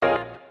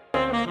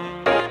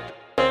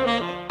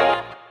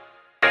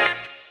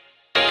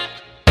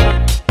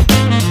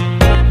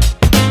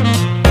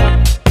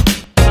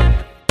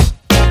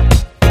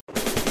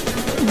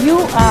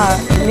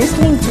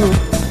To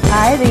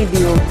I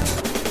radio.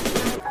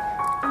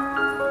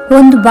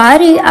 ಒಂದು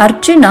ಬಾರಿ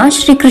ಅರ್ಜುನ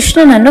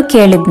ಶ್ರೀಕೃಷ್ಣನನ್ನು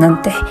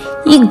ಕೇಳಿದ್ನಂತೆ,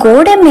 ಈ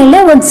ಗೋಡೆ ಮೇಲೆ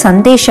ಒಂದು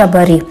ಸಂದೇಶ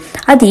ಬರಿ,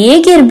 ಅದು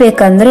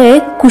ಹೇಗಿರ್ಬೇಕಂದ್ರೆ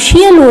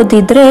ಖುಷಿಯಲ್ಲಿ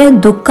ಓದಿದ್ರೆ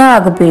ದುಃಖ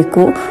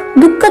ಆಗಬೇಕು,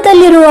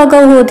 ದುಃಖದಲ್ಲಿರುವಾಗ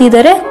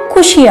ಓದಿದರೆ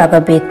ಖುಷಿ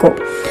ಆಗಬೇಕು.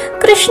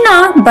 ಕೃಷ್ಣ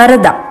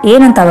ಬರದ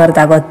ಏನಂತ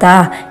ಬರ್ದ ಗೊತ್ತಾ?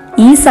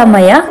 ಈ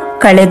ಸಮಯ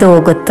ಕಳೆದು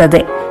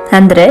ಹೋಗುತ್ತದೆ,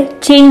 ಅಂದ್ರೆ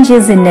ಚೇಂಜ್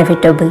ಇಸ್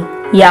ಇನ್ಎವಿಟಬಲ್,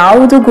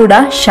 ಯಾವುದು ಕೂಡ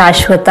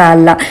ಶಾಶ್ವತ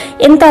ಅಲ್ಲ.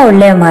 ಎಂತ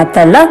ಒಳ್ಳೆಯ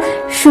ಮಾತಲ್ಲ.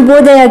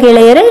 ಶುಭೋದಯ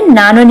ಗೆಳೆಯರೇ,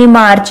 ನಾನು ನಿಮ್ಮ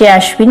ಆರ್ಜೆ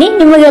ಅಶ್ವಿನಿ,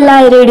 ನಿಮಗೆಲ್ಲ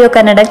ರೇಡಿಯೋ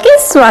ಕನ್ನಡಕ್ಕೆ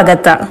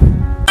ಸ್ವಾಗತ.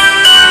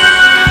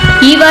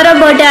 ಈ ವಾರ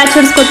ಬರ್ಡೇ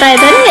ಆಚರಿಸ್ಕೊತಾ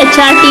ಇದ್ದಾರೆ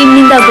HR ಟೀಮ್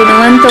ನಿಂದ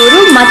ಗುಣವಂತ್ ಅವರು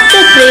ಮತ್ತೆ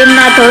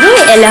ಪ್ರೇಮ್ನಾಥ್ ಅವರು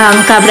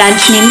ಯಲಹಂಕ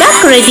ಬ್ರಾಂಚ್ ನಿಂದ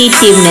ಕ್ರೆಡಿಟ್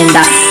ಟೀಮ್ ನಿಂದ.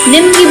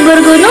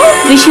 ನಿಮ್ಗಿಬ್ಬರಿಗೂ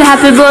wish you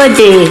happy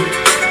birthday.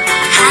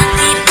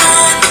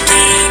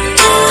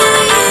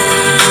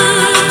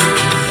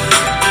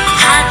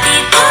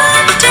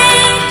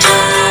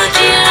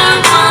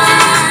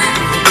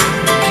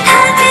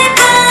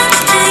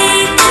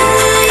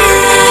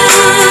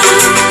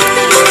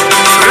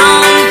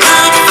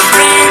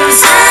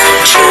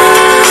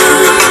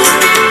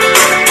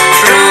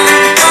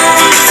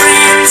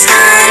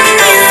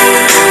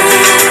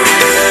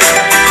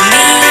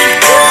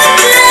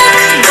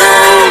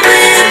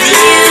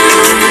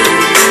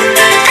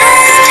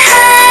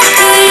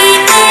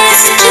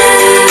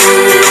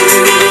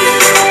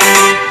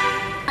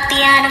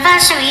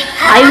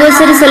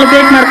 Anniversary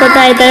celebrate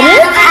ಮಾಡ್ಕೋತಾ ಇದ್ದಾರೆ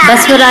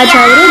ಬಸವರಾಜ್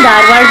ಅವರು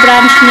ಧಾರವಾಡ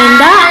ಬ್ರಾಂಚ್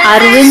ನಿಂದ,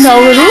 ಅರವಿಂದ್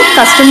ಅವರು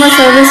ಕಸ್ಟಮರ್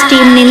ಸರ್ವಿಸ್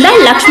ಟೀಮ್ ನಿಂದ,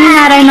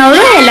 ಲಕ್ಷ್ಮೀನಾರಾಯಣ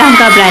ಅವರು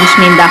ಯಲಹಂಕ ಬ್ರಾಂಚ್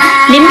ನಿಂದ.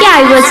 ನಿಮ್ಗೆ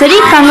ಆನಿವರ್ಸರಿ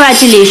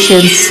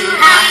ಕಂಗ್ರ್ಯಾಚುಲೇಷನ್ಸ್.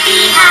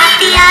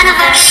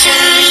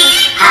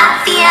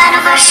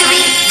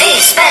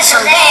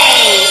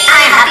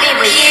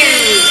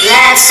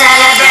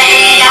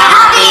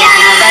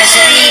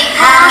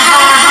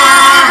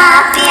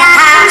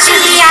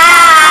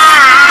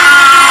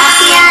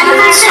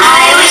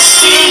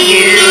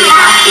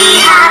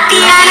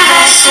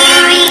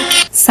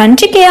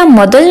 ಸಂಚಿಕೆಯ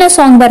ಮೊದಲನೇ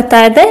ಸಾಂಗ್ ಬರ್ತಾ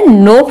ಇದೆ,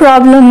 ನೋ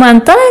ಪ್ರಾಬ್ಲಮ್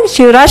ಅಂತ,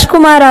 ಶಿವರಾಜ್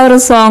ಕುಮಾರ್ ಅವರ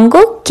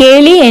ಸಾಂಗು.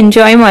 ಕೇಳಿ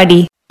ಎಂಜಾಯ್ ಮಾಡಿ.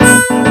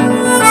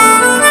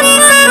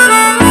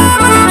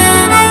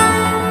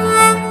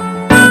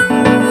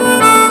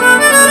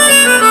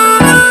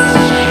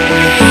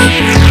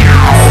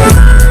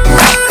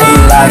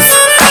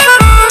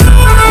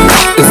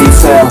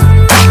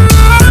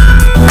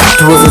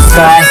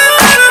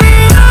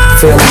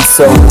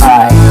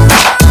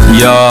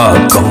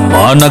 ಯಾಕಮ್ಮ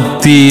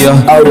ನಗ್ತೀಯ,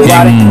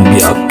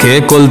 ಯಾಕೆ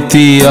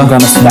ಕೊಲ್ತೀಯ,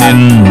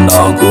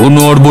 ನಿನ್ನಾಗೂ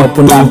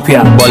ನೋಡ್ಬಿಟ್ಟು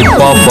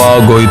ಬಲ್ಪ್ ಆಫ್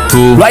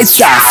ಆಗೋಯ್ತು.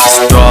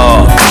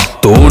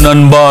 ತೋ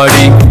ನನ್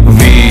ಬಾಡಿ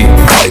ವೀಕ್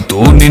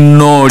ಆಯ್ತು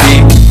ನಿನ್ನೋಡಿ,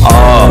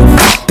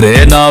 ಆಗ್ಬಿಟ್ರೆ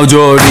ನಾವ್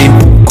ಜೋಡಿ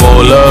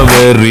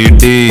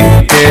ಕೋಲವೆರಿಟಿ.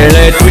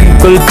 ಕೇಳೆ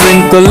ಟ್ವಿಂಕಲ್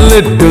ಟ್ವಿಂಕಲ್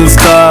ಲಿಟಲ್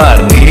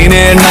ಸ್ಟಾರ್,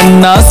 ನೀನೇ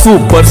ನನ್ನ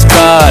ಸೂಪರ್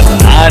ಸ್ಟಾರ್,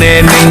 ನಾನೇ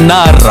ನಿನ್ನ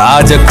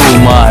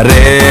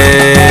ರಾಜಕುಮಾರೇ.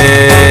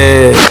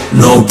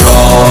 ನೋ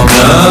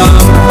ಪ್ರಾಬ್ಲಮ್,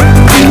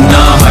 ನಿನ್ನ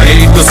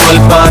ಹೈಟ್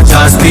ಸ್ವಲ್ಪ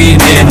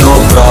ಜಾಸ್ತಿನೇ, ನೋ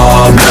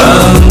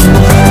ಪ್ರಾಬ್ಲಮ್,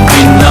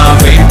 ನಿನ್ನ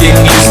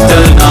ವೇಟಿಂಗ್ ಲಿಸ್ಟ್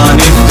ಅಲ್ಲಿ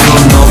ನಾನಿದ್ರು,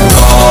 ನೋ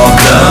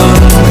ಪ್ರಾಬ್ಲಮ್,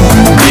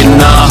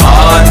 ನಿನ್ನ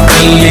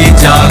ಹಾರ್ಟಲ್ಲಿ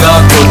ಜಾಗ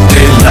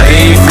ಕೊಟ್ಟೆ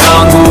ಲೈಫ್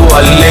ಲಾಂಗು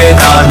ಅಲ್ಲೇ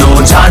ನಾನು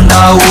ಜಾಂಡ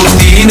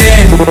ಊಟೀನೆ.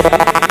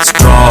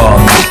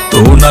 ಸ್ಟ್ರಾಂಗ್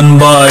ಇತ್ತು ನನ್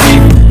ಬಾಡಿ,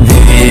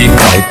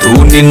 ವೀಕ್ ಆಯ್ತು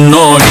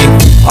ನಿನ್ನೋಡಿ,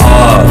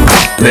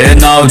 ಆಗ್ಬಿಟ್ರೆ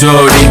ನಾವ್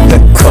ಜೋಡಿ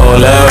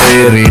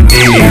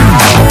ಕೋಲವೆರಿಟಿ.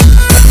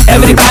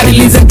 Everybody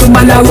listen to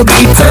my love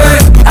beater,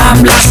 I'm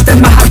lost in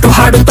my heart to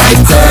heart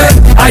tighter.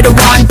 I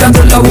don't want them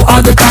to love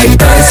all the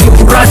titles.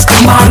 You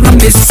Rajkumar na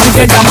miss you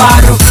get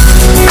amaru.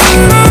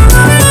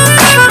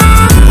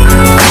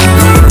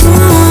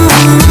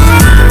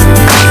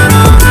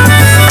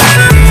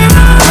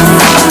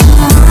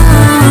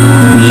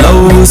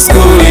 Love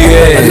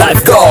ಸ್ಕೂಲಿಗೆ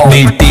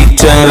ನೀ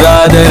teacher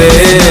ಆದರೆ,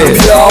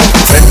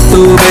 ಬೆಟ್ಟು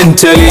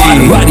ಬೆಂಚಲಿ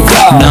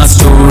ನಾ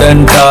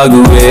student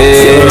ಆಗುವೆ.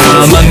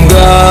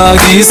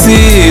 ಮಂಗಾಗಿ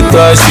ಸೀತ,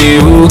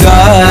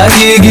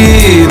 ಶಿವುಗಾಗಿ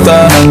ಗೀತ,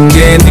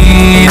 ನಂಗೆ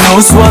ನೀನು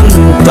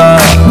ಸ್ವಂತ.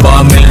 ಬಾ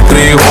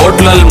military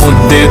ಹೋಟ್ಲಲ್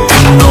ಮುದ್ದೆ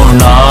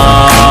ತಿನ್ನೋಣ.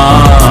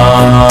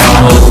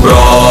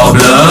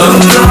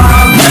 ಪ್ರಾಬ್ಲಮ್,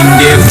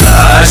 ನಿಂಗೆ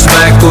ಫ್ಲಾಶ್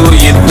ಬ್ಯಾಕು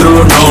ಇದ್ರು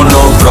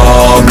ನೋ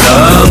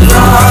ಪ್ರಾಬ್ಲಮ್,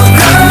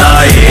 ನನ್ನ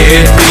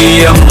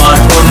ATM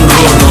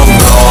ಮಾಡ್ಕೊಂಡ್ರು ನೋ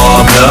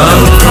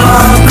ಪ್ರಾಬ್ಲಮ್,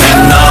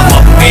 ನನ್ನ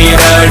ಮಮ್ಮಿ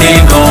ಡ್ಯಾಡಿ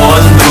ನೋ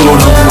ಅಂದ್ರು,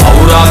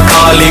 ಅವರ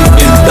ಕಾಲಿಗೆ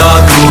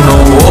ಬಿದ್ದಾದ್ರು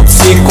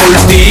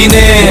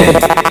ಒಪ್ಸಿಕೊಳ್ತೀನಿ.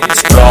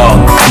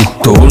 ಸ್ಟ್ರಾಂಗ್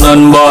ಇತ್ತು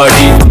ನನ್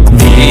ಬಾಡಿ,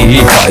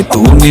 ವೀಕ್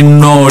ಆಯ್ತು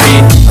ನಿನ್ನೋಡಿ,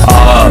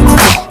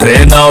 ಆಗ್ಬಿಟ್ರೆ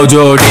ನಾವ್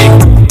ಜೋಡಿ.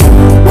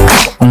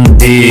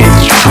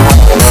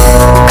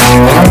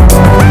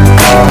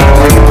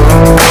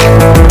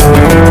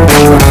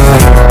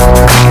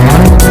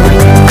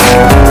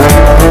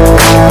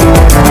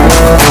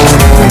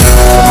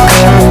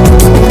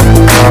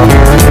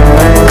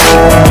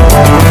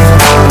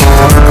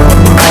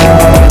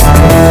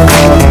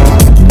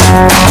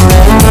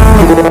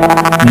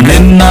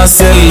 ನಿನ್ನ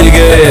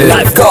ಸೆಲ್ಲಿಗೆ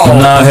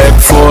ನಾ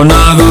ಹೆಡ್ಫೋನ್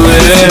ಆಗುವೆ,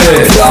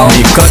 ನೀ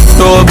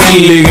ಕಟ್ಟೋ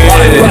ಬಿಲ್ಲಿಗೆ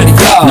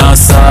ನಾ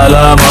ಸಾಲ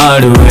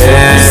ಮಾಡುವೆ.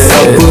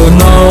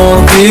 ಸಪನೋ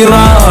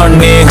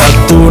ಕಿರಾಣಿ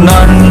ಹತ್ತು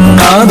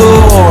ನನ್ನದೋ,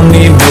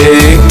 ನೀ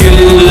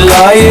ಬೇಕಿಲ್ಲ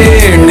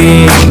ಏಣಿ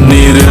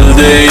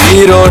ನೀರಿಲ್ದೆ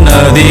ಇರೋ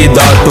ನದಿ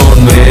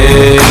ದಾಟೋನ್ವೇ.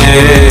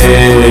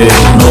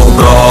 ನೋ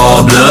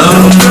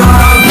ಪ್ರಾಬ್ಲಮ್,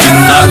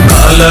 ನಿನ್ನ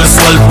ಕಲರ್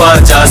ಸ್ವಲ್ಪ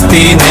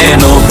ಜಾಸ್ತಿನೇ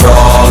ನೋ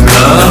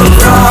ಪ್ರಾಬ್ಲಮ್.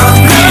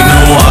 ನೀನು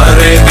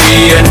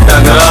ಅರೇಬಿಯನ್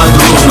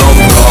ಟಗರಾದ್ರೂ ನೋ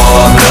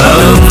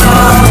ಪ್ರಾಬ್ಲಮ್.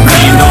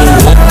 ನೀನು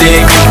ಒದ್ದೆ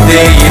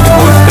ಗಿದ್ದೆ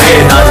ಇದ್ಬಿಟ್ರೆ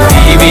ನಾನ್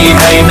ಟಿವಿ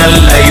 9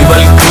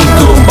 ಲೈವಲ್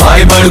ಕೂತು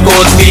ಬಾಯ್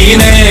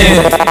ಬಡ್ಕೋತೀನೆ.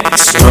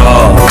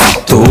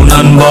 ಸ್ಟ್ರಾತು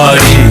ನನ್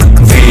ಬಾಡಿ,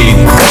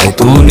 ವೀಕ್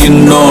ಆಯ್ತು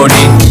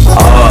ನಿನ್ನೋಡಿ,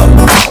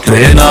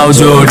 ಆಟ್ರೆ ನಾವ್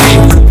ಜೋಡಿ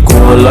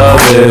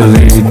ಕೋಲವೇ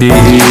ವಿಧಿ.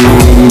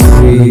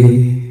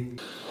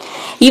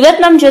 ಇವತ್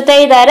ನಮ್ ಜೊತೆ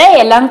ಇದ್ದಾರೆ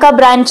ಯಲಹಂಕ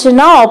ಬ್ರಾಂಚ್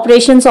ನ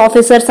ಆಪರೇಷನ್ಸ್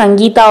ಆಫೀಸರ್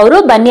ಸಂಗೀತ ಅವರು.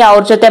 ಬನ್ನಿ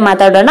ಅವ್ರ ಜೊತೆ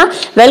ಮಾತಾಡೋಣ.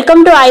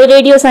 Welcome to I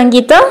radio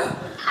Sangeetha.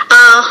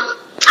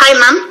 Hi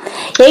ma'am,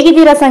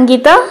 ಹೇಗಿದ್ದೀರಾ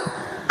ಸಂಗೀತ?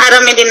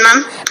 ಆರಾಮಿದ್ದೀನಿ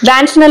ಮ್ಯಾಮ್.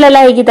 ಬ್ರಾಂಚ್ ನಲ್ಲೆಲ್ಲ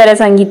ಹೇಗಿದ್ದಾರೆ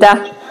ಸಂಗೀತ?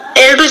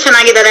 ಎಲ್ರು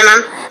ಚೆನ್ನಾಗಿದ್ದಾರೆ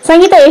ಮ್ಯಾಮ್.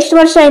 ಸಂಗೀತ, ಎಷ್ಟು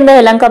ವರ್ಷದಿಂದ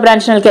ಯಲಹಂಕ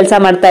ಬ್ರಾಂಚ್ ನಲ್ಲಿ ಕೆಲಸ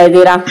ಮಾಡ್ತಾ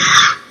ಇದ್ದೀರಾ?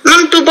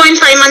 ಮ್ಯಾಮ್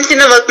 2.5 months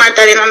ಇಂದ ವರ್ಕ್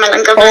ಮಾಡ್ತಾ ಇದೀನಿ ಮ್ಯಾಮ್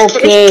ಯಲಹಂಕ ಬ್ರಾಂಚ್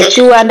ಅಲ್ಲಿ. Okay,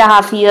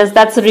 2.5 years.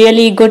 That's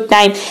really good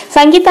time.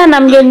 Sangeetha,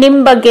 ನಮ್ಗೆ ನಿಮ್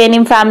ಬಗ್ಗೆ,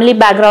 ನಿಮ್ ಫ್ಯಾಮಿಲಿ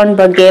ಬ್ಯಾಕ್ ಗ್ರೌಂಡ್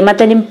ಬಗ್ಗೆ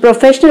ಮತ್ತೆ ನಿಮ್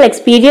ಪ್ರೊಫೆಷನಲ್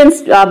ಎಕ್ಸ್ಪೀರಿಯನ್ಸ್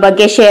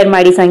ಬಗ್ಗೆ ಶೇರ್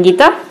ಮಾಡಿ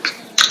ಸಂಗೀತ.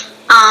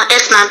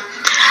 Yes ma'am.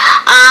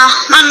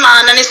 ಮ್ಯಾಮ್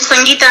ನನ್ನ ಹೆಸರು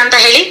ಸಂಗೀತ ಅಂತ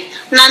ಹೇಳಿ.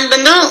 ನಾನ್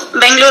ಬಂದು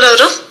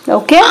ಬೆಂಗಳೂರವರು.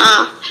 ಓಕೆ.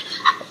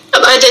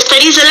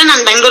 ಸ್ಟಡೀಸ್ ಎಲ್ಲ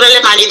ನಾನು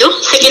ಬೆಂಗಳೂರಲ್ಲೇ ಮಾಡಿದ್ದು.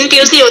 ಸೆಕೆಂಡ್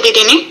PUC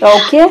ಓದಿದ್ದೀನಿ.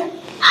 ಓಕೆ.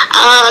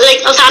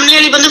 ಲೈಕ್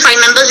ಫ್ಯಾಮಿಲಿಯಲ್ಲಿ ಬಂದು 5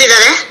 members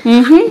ಇದ್ದಾರೆ.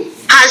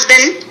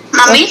 ಹಸ್ಬೆಂಡ್,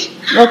 ಮಮ್ಮಿ,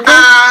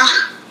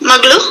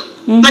 ಮಗಳು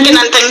ಮತ್ತೆ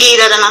ನನ್ನ ತಂಗಿ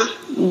ಇದ್ದಾರೆ ma'am.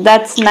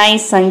 That's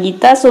nice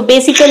Sangeetha. So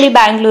basically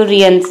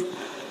Bangaloreans.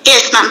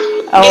 Yes ma'am,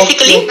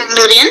 basically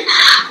Bengalurian.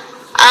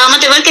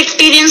 ಮತ್ತೆ ವರ್ಕ್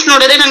ಎಕ್ಸ್ಪೀರಿಯನ್ಸ್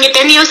ನೋಡಿದ್ರೆ ನಂಗೆ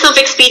 10 years ಆಫ್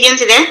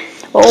ಎಕ್ಸ್ಪೀರಿಯನ್ಸ್ ಇದೆ.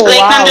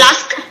 ಲೈಕ್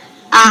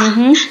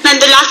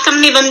ನಂದು ಲಾಸ್ಟ್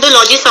ಕಂಪನಿ ಬಂದು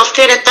ಲಾಜಿ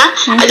ಸಾಫ್ಟ್ವೇರ್ ಅಂತ.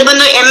 ಅದು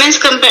ಬಂದು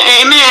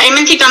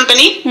MNC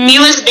company,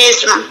 US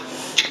based ma'am.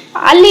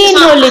 ಅಲ್ಲಿ ಏನ್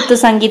ರೋಲ್ ಇತ್ತು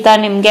ಸಂಗೀತ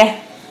ನಿಮ್ಗೆ?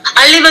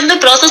 ಅಲ್ಲಿ ಬಂದು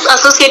ಪ್ರಾಸೆಸ್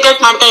ಅಸೋಸಿಯೇಟೆಡ್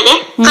ಮಾಡ್ತಾ ಇದೆ,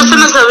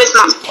 customer service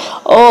ma'am.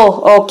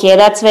 Okay,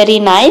 that's very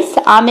nice.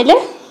 ಆಮೇಲೆ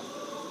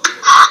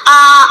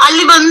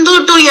ಅಲ್ಲಿ ಬಂದು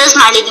 2 years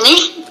ಮಾಡಿದೀನಿ.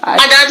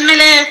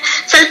 ಅದಾದ್ಮೇಲೆ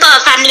ಸ್ವಲ್ಪ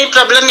ಫ್ಯಾಮಿಲಿ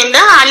ಪ್ರಾಬ್ಲಮ್ ಇಂದ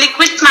ಅಲ್ಲಿ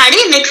ಕ್ವಿಟ್ ಮಾಡಿ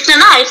ನೆಕ್ಸ್ಟ್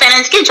ನಾನು ಐ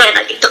ಫೈನಾನ್ಸ್ ಗೆ ಜಾಯ್ನ್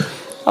ಆಗಿತ್ತು.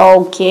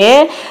 ಓಕೆ.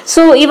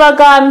 ಸೊ ಇವಾಗ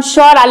ಐ ಆಮ್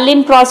ಶೋರ್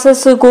ಅಲ್ಲಿನ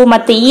ಪ್ರಾಸೆಸ್ಗೂ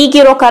ಮತ್ತೆ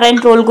ಈಗಿರೋ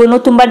ಕರೆಂಟ್ ರೋಲ್ಗೂ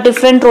ತುಂಬಾ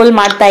ಡಿಫ್ರೆಂಟ್ ರೋಲ್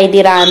ಮಾಡ್ತಾ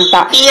ಇದ್ದೀರಾ ಅಂತ.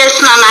 Yes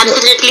ma'am,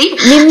 absolutely.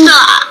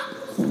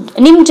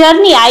 ನಿಮ್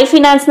ಜರ್ನಿ ಐ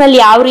ಫೈನಾನ್ಸ್ ನಲ್ಲಿ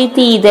ಯಾವ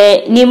ರೀತಿ ಇದೆ?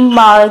 ನಿಮ್ಮ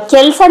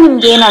ಕೆಲಸ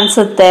ನಿಮ್ಗೆ ಏನ್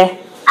ಅನ್ಸುತ್ತೆ?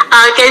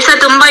 ಕೆಲಸ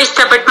ತುಂಬಾ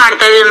ಇಷ್ಟಪಟ್ಟು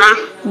ಮಾಡ್ತಾ ಇದೀವಿ ಮ್ಯಾಮ್.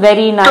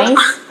 Very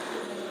nice.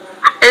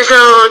 ಸೊ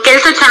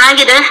ಕೆಲಸ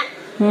ಚೆನ್ನಾಗಿದೆ,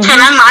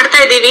 ಚೆನ್ನಾಗಿ ಮಾಡ್ತಾ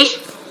ಇದೀವಿ.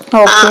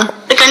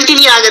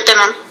 ಕಂಟಿನ್ಯೂ ಆಗುತ್ತೆ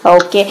ಮ್ಯಾಮ್.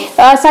 ಓಕೆ.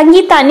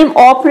 ಸಂಗೀತ, ನಿಮ್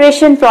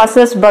ಆಪರೇಷನ್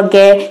ಪ್ರಾಸೆಸ್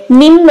ಬಗ್ಗೆ,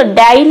 ನಿಮ್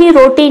ಡೈಲಿ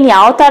ರೋಟೀನ್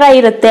ಯಾವ ತರ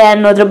ಇರುತ್ತೆ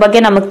ಅನ್ನೋದ್ರ ಬಗ್ಗೆ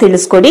ನಮಗ್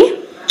ತಿಳಿಸ್ಕೊಡಿ.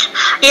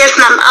 ಎಸ್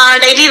ಮ್ಯಾಮ್,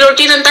 ಡೈಲಿ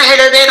ರೋಟೀನ್ ಅಂತ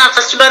ಹೇಳಿದ್ರೆ ನಾವು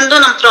ಫಸ್ಟ್ ಬಂದು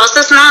ನಮ್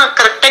ಪ್ರಾಸೆಸ್ ನ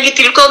ಕರೆಕ್ಟ್ ಆಗಿ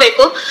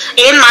ತಿಳ್ಕೋಬೇಕು.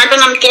 ಏನ್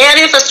ಮಾಡ್ಬೇಕು, ನಮ್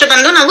KRA ಫಸ್ಟ್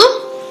ಬಂದು ನಾವು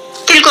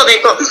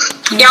ತಿಳ್ಕೋಬೇಕು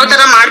ಯಾವ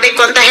ತರ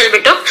ಮಾಡ್ಬೇಕು ಅಂತ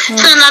ಹೇಳ್ಬಿಟ್ಟು.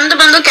 ಸೊ ನಂದು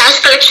ಬಂದು ಕ್ಯಾಶ್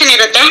ಕಲೆಕ್ಷನ್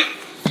ಇರುತ್ತೆ,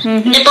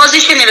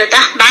 ಡೆಪಾಸಿಷನ್ ಇರುತ್ತೆ,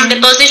 ಬ್ಯಾಂಕ್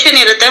ಡೆಪಾಸಿಷನ್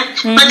ಇರುತ್ತೆ.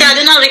 ಮತ್ತೆ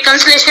ಅದನ್ನ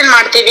ರಿಕನ್ಸಿಲೇಷನ್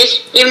ಮಾಡ್ತೀವಿ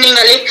ಈವ್ನಿಂಗ್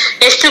ಅಲ್ಲಿ.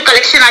 ಎಷ್ಟು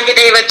ಕಲೆಕ್ಷನ್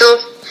ಆಗಿದೆ ಇವತ್ತು,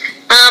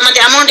 ಮತ್ತೆ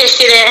ಅಮೌಂಟ್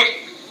ಎಷ್ಟಿದೆ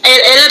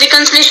ಎಲ್ಲ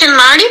ರಿಕನ್ಸಿಲೇಷನ್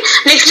ಮಾಡಿ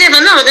ನೆಕ್ಸ್ಟ್ ಡೇ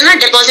ಬಂದು ಅದನ್ನ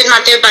ಡೆಪಾಸಿಟ್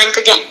ಮಾಡ್ತೀವಿ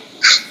ಬ್ಯಾಂಕ್ಗೆ.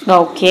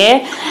 ಓಕೆ.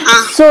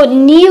 ಸೊ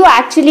ನೀವು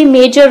ಆಕ್ಚುಲಿ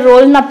ಮೇಜರ್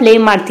ರೋಲ್ ನ ಪ್ಲೇ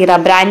ಮಾಡ್ತೀರಾ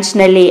ಬ್ರಾಂಚ್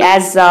ನಲ್ಲಿ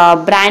ಆಸ್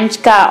ಬ್ರಾಂಚ್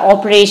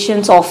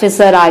ಆಪರೇಷನ್ಸ್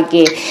ಆಫೀಸರ್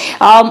ಆಗಿ.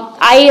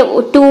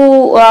 ಟು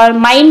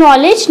ಮೈ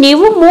ನಾಲೆಜ್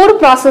ನೀವು 3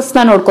 ಪ್ರಾಸೆಸ್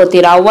ನ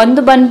ನೋಡ್ಕೋತೀರಾ.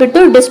 ಒಂದು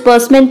ಬಂದ್ಬಿಟ್ಟು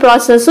ಡಿಸ್ಪರ್ಸ್ಮೆಂಟ್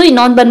ಪ್ರಾಸೆಸ್,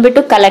 ಇನ್ನೊಂದು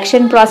ಬಂದ್ಬಿಟ್ಟು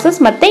ಕಲೆಕ್ಷನ್ ಪ್ರಾಸೆಸ್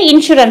ಮತ್ತೆ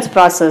ಇನ್ಶೂರೆನ್ಸ್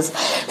ಪ್ರಾಸೆಸ್.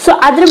 ಸೊ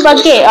ಅದ್ರ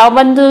ಬಗ್ಗೆ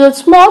ಒಂದು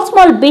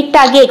ಸ್ಮಾಲ್ ಬಿಟ್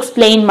ಆಗಿ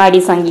ಎಕ್ಸ್ಪ್ಲೈನ್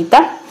ಮಾಡಿ ಸಂಗೀತ.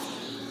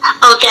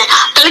 ಓಕೆ,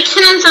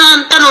 ಕಲೆಕ್ಷನ್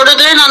ಅಂತ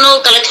ನೋಡಿದ್ರೆ ನಾನು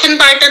ಕಲೆಕ್ಷನ್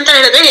ಪಾರ್ಟ್ ಅಂತ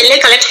ಹೇಳಿದ್ರೆ ಎಲ್ಲೇ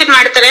ಕಲೆಕ್ಷನ್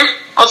ಮಾಡ್ತಾರೆ,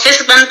 ಆಫೀಸ್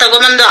ಬಂದು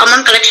ತಗೊಂಡ್ಬಂದು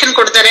ಅಮೌಂಟ್ ಕಲೆಕ್ಷನ್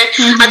ಕೊಡ್ತಾರೆ,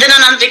 ಅದನ್ನ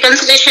ನಾನು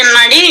ರಿಕನ್ಸಿಲೇಷನ್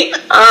ಮಾಡಿ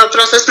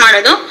ಪ್ರೊಸೆಸ್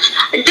ಮಾಡೋದು.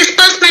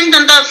 ಡಿಸ್ಪರ್ಸ್ಮೆಂಟ್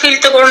ಅಂತ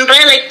ಫೀಲ್ಡ್ ತಗೊಂಡ್ರೆ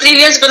ಲೈಕ್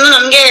ಪ್ರೀವಿಯಸ್ ಬಂದು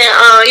ನಮ್ಗೆ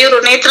ಇವರು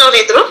ನೇತ್ರ ಅವ್ರು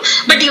ಇದ್ರು,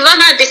 ಬಟ್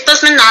ಇವಾಗ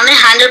ಡಿಸ್ಪರ್ಸ್ಮೆಂಟ್ ನಾನೇ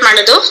ಹ್ಯಾಂಡಲ್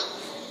ಮಾಡೋದು.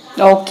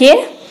 ಓಕೆ.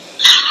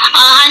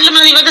 ಹ್ಯಾಂಡಲ್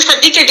ಮಾಡೋದು. ಇವಾಗ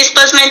ಸದ್ಯಕ್ಕೆ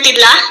ಡಿಸ್ಪರ್ಸ್ಮೆಂಟ್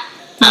ಇಲ್ಲ,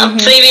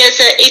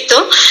 ಪ್ರೀವಿಯಸ್ ಇತ್ತು.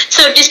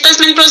 ಸೊ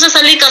ಡಿಸ್ಪರ್ಸ್ಮೆಂಟ್ ಪ್ರೊಸೆಸ್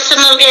ಅಲ್ಲಿ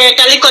ಕಸ್ಟಮರ್ಗೆ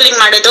ಟೆಲಿಕಾಲಿಂಗ್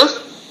ಮಾಡೋದು.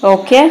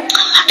 ಓಕೆ.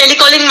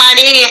 ಟೆಲಿಕಾಲಿಂಗ್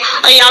ಮಾಡಿ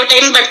ಯಾವ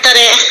ಟೈಮ್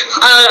ಬರ್ತಾರೆ,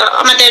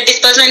 ಮತ್ತೆ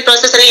ಡಿಸ್ಪರ್ಸ್ಮೆಂಟ್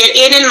ಪ್ರೊಸೆಸ್ ಅಲ್ಲಿ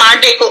ಏನೇನ್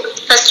ಮಾಡ್ಬೇಕು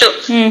ಫಸ್ಟ್,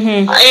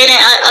 ಏನೇ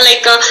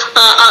ಲೈಕ್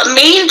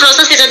ಮೇನ್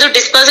ಪ್ರೊಸೆಸ್ ಇರೋದು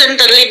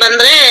ಡಿಸ್ಪರ್ಸ್ಮೆಂಟ್ ಅಲ್ಲಿ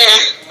ಬಂದ್ರೆ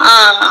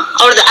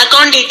ಅವ್ರದ್ದು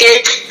ಅಕೌಂಟ್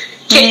ಡೀಟೇಲ್ಸ್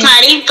ಚೆಕ್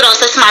ಮಾಡಿ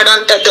ಪ್ರಾಸೆಸ್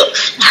ಮಾಡುವಂತದ್ದು.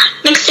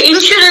 ನೆಕ್ಸ್ಟ್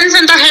ಇನ್ಶೂರೆನ್ಸ್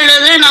ಅಂತ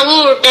ಹೇಳಿದ್ರೆ ನಾವು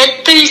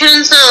ಡೆತ್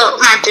ಇನ್ಶೂರೆನ್ಸ್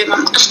ಮಾಡ್ತೀವಿ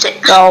ಮ್ಯಾಮ್, ಅಷ್ಟೇ.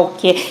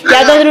 ಓಕೆ.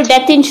 ಯಾವ್ದಾದ್ರು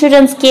ಡೆತ್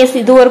ಇನ್ಶೂರೆನ್ಸ್ ಕೇಸ್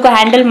ಇದುವರೆಗೂ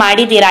ಹ್ಯಾಂಡಲ್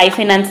ಮಾಡಿದೀರಾ ಐ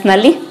ಫೈನಾನ್ಸ್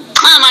ನಲ್ಲಿ?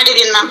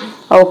 ಮಾಡಿದೀನಿ ಮ್ಯಾಮ್.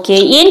 ಓಕೆ.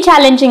 ಏನ್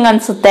ಚಾಲೆಂಜಿಂಗ್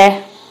ಅನ್ಸುತ್ತೆ?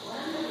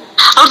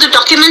 ಅವ್ರದ್ದು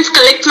ಡಾಕ್ಯುಮೆಂಟ್ಸ್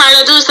ಕಲೆಕ್ಟ್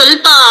ಮಾಡೋದು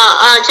ಸ್ವಲ್ಪ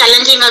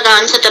ಚಾಲೆಂಜಿಂಗ್ ಆಗ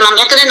ಅನ್ಸುತ್ತೆ ಮ್ಯಾಮ್.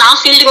 ಯಾಕಂದ್ರೆ ನಾವು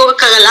ಫೀಲ್ಡ್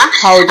ಹೋಗಕ್ಕಾಗಲ್ಲ,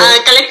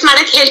 ಕಲೆಕ್ಟ್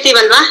ಮಾಡಕ್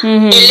ಹೇಳ್ತೀವಲ್ವಾ,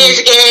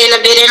 LASಗೆ ಇಲ್ಲ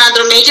ಬೇರೆ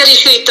ಏನಾದ್ರು ಮೇಜರ್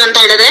ಇಶ್ಯೂ ಇತ್ತು ಅಂತ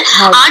ಹೇಳಿದ್ರೆ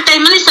ಆ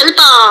ಟೈಮಲ್ಲಿ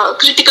ಸ್ವಲ್ಪ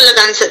ಕ್ರಿಟಿಕಲ್ ಆಗ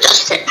ಅನ್ಸುತ್ತೆ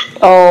ಅಷ್ಟೇ.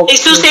 ಈ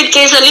ಸೂಸೈಡ್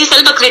ಕೇಸ್ ಅಲ್ಲಿ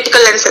ಸ್ವಲ್ಪ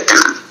ಕ್ರಿಟಿಕಲ್ ಅನ್ಸುತ್ತೆ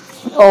ಮ್ಯಾಮ್.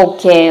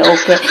 Okay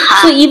okay.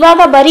 ಸೊ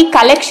ಇವಾಗ ಬರೀ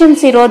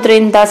ಕಲೆಕ್ಷನ್ಸ್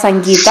ಇರೋದ್ರಿಂದ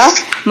ಸಂಗೀತ,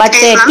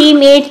 ಮತ್ತೆ ಟೀಮ್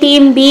A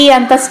ಟೀಮ್ B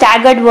ಅಂತ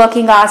ಸ್ಟ್ಯಾಗರ್ಡ್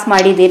ವರ್ಕಿಂಗ್ ಅವರ್ಸ್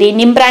ಮಾಡಿದೀರಿ.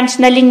 ನಿಮ್ ಬ್ರಾಂಚ್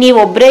ನಲ್ಲಿ ನೀವು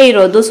ಒಬ್ರೇ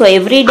ಇರೋದು, ಸೊ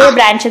ಎವ್ರಿ ಡೇ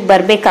ಬ್ರಾಂಚ್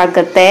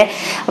ಬರ್ಬೇಕಾಗತ್ತೆ.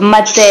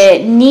 ಮತ್ತೆ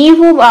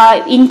ನೀವು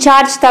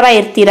ಇನ್ಚಾರ್ಜ್ ತರ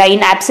ಇರ್ತೀರಾ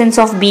ಇನ್ absence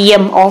of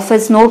BM,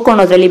 office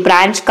ನೋಡ್ಕೊಳೋದ್ರಲ್ಲಿ,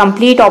 branch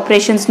complete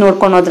operations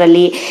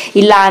ನೋಡ್ಕೊಳೋದ್ರಲ್ಲಿ,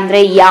 ಇಲ್ಲ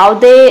ಅಂದ್ರೆ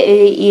ಯಾವುದೇ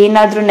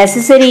ಏನಾದ್ರೂ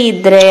ನೆಸೆಸರಿ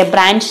ಇದ್ರೆ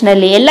ಬ್ರಾಂಚ್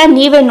ನಲ್ಲಿ ಎಲ್ಲ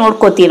ನೀವೇ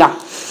ನೋಡ್ಕೋತೀರಾ.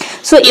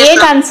 ಸೊ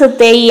ಹೇಗ್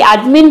ಅನ್ಸುತ್ತೆ? ಈ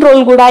ಅಡ್ಮಿನ್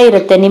ರೋಲ್ ಕೂಡ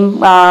ಇರುತ್ತೆ ನಿಮ್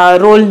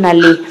ರೋಲ್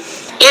ನಲ್ಲಿ,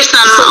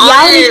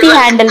 ಯಾವ ರೀತಿ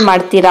ಹ್ಯಾಂಡಲ್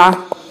ಮಾಡ್ತೀರಾ?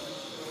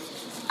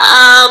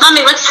 ಮ್ಯಾಮ್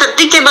ಇವಾಗ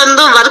ಸದ್ಯಕ್ಕೆ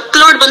ಬಂದು ವರ್ಕ್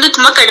ಲೋಡ್ ಬಂದು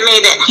ತುಂಬಾ ಕಡಿಮೆ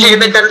ಇದೆ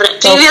ಹೇಳ್ಬೇಕಂದ್ರೆ,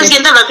 ಪ್ರೀವಿಯಸ್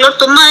ಗಿಂತ ವರ್ಕ್ ಲೋಡ್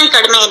ತುಂಬಾ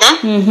ಕಡಿಮೆ ಇದೆ.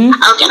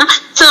 ಓಕೆನಾ?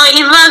 ಸೊ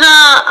ಇವಾಗ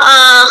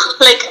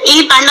ಲೈಕ್ ಈ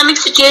ಪ್ಯಾಂಡಮಿಕ್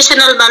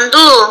ಸಿಚುಯೇಷನ್ ಅಲ್ಲಿ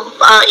ಬಂದು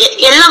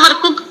ಎಲ್ಲ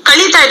ವರ್ಕು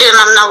ಕಳೀತಾ ಇದೀವಿ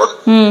ಮ್ಯಾಮ್ ನಾವು,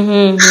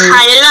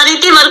 ಎಲ್ಲಾ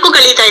ರೀತಿ ವರ್ಕು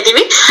ಕಳೀತಾ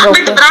ಇದೀವಿ.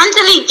 ಬಟ್ ಬ್ರಾಂಚ್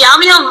ಅಲ್ಲಿ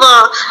ಯಾವ್ಯಾವ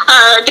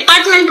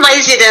ಡಿಪಾರ್ಟ್ಮೆಂಟ್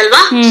ವೈಸ್ ಇದೆ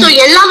ಅಲ್ವಾ, ಸೊ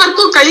ಎಲ್ಲಾ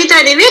ವರ್ಕು ಕಳೀತಾ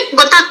ಇದೀವಿ,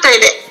 ಗೊತ್ತಾಗ್ತಾ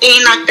ಇದೆ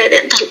ಏನಾಗ್ತಾ ಇದೆ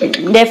ಅಂತ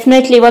ಹೇಳ್ಬಿಟ್ಟು.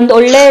 ಡೆಫಿನೆಟ್ಲಿ ಒಂದು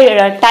ಒಳ್ಳೆ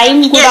ಟೈಮ್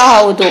ಕೂಡ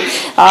ಹೌದು.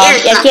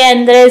 ಯಾಕೆ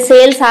ಅಂದ್ರೆ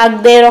ಸೇಲ್ಸ್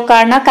ಆಗದೆ ಇರೋ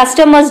ಕಾರಣ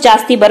ಕಸ್ಟಮರ್ಸ್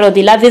ಜಾಸ್ತಿ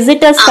ಬರೋದಿಲ್ಲ,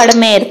 ವಿಸಿಟರ್ಸ್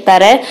ಕಡಿಮೆ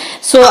ಇರ್ತಾರೆ.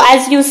 ಸೊ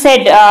ಆಸ್ ಯು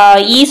ಸೆಡ್,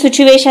 ಈ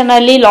ಸಿಚುವೇಶನ್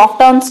ಅಲ್ಲಿ ಲಾಕ್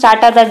ಡೌನ್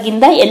ಸ್ಟಾರ್ಟ್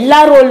ಆದಾಗಿಂದ ಎಲ್ಲಾ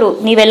ರೋಲು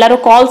ನೀವೆಲ್ಲರೂ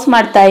ಕಾಲ್ಸ್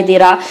ಮಾಡ್ತಾ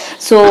ಇದ್ದೀರಾ.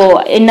 So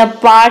in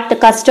part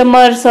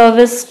customer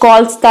service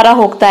calls ತರ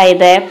ಹೋಗ್ತಾ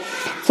ಇದೆ.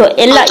 ಸೊ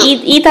ಎಲ್ಲ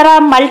ಈ ತರ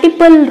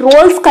ಮಲ್ಟಿಪಲ್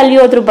ರೋಲ್ಸ್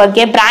ಕಲಿಯೋದ್ರ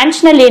ಬಗ್ಗೆ ಬ್ರಾಂಚ್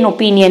ನಲ್ಲಿ ಏನ್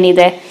ಒಪಿನಿಯನ್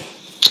ಇದೆ?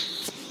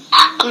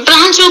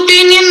 Branch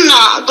opinion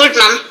good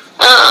ma'am.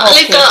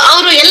 Like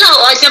ಅವರು ಎಲ್ಲ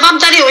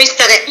ಜವಾಬ್ದಾರಿ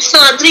ವಹಿಸ್ತಾರೆ, ಸೊ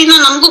ಅದ್ರಿಂದ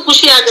ನಮಗೂ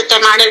ಖುಷಿ ಆಗುತ್ತೆ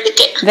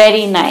ಮಾಡೋದಕ್ಕೆ.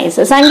 Very nice.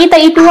 ಸಂಗೀತ,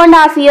 ಈ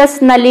 2.5 years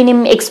ನಲ್ಲಿ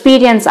ನಿಮ್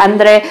ಎಕ್ಸ್ಪೀರಿಯನ್ಸ್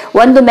ಅಂದ್ರೆ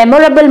ಒಂದು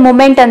ಮೆಮೊರಬಲ್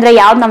ಮೂಮೆಂಟ್ ಅಂದ್ರೆ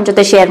ಯಾವ್ದು ನಮ್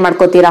ಜೊತೆ ಶೇರ್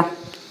ಮಾಡ್ಕೋತೀರಾ?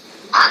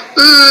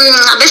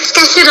 ಬೆಸ್ಟ್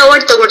ಕ್ಯಾಶಿಯರ್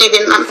ಅವಾರ್ಡ್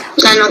ತಗೊಂಡಿದ್ದೀನಿ ಮ್ಯಾಮ್.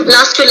 ನಾನು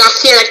ಲಾಸ್ಟ್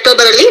ಇಯರ್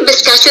ಅಕ್ಟೋಬರ್ ಅಲ್ಲಿ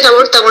ಬೆಸ್ಟ್ ಕ್ಯಾಶಿಯರ್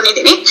ಅವಾರ್ಡ್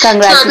ತಗೊಂಡಿದ್ದೀನಿ.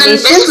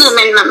 Congratulations.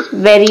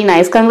 Very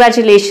nice.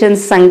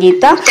 Congratulations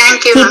Sangeetha.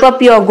 Keep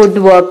up your good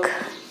work.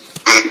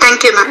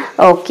 Thank you ma'am.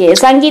 Okay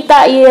ಸಂಗೀತ,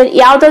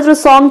 ಯಾವ್ದಾದ್ರು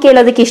ಸಾಂಗ್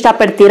ಕೇಳೋದಕ್ಕೆ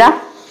ಇಷ್ಟಪಡ್ತೀರಾ?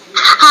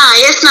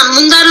 ಎಸ್ ಮ್ಯಾಮ್,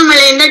 ಮುಂಗಾರು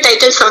ಮಳೆಯಿಂದ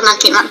ಟೈಟಲ್ ಸಾಂಗ್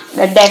ಹಾಕಿ ಮ್ಯಾಮ್.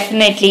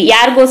 ಡೆಫಿನೆಟ್ಲಿ.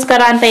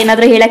 ಯಾರಿಗೋಸ್ಕರ ಅಂತ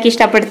ಏನಾದ್ರು ಹೇಳಕ್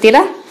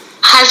ಇಷ್ಟಪಡ್ತೀರಾ?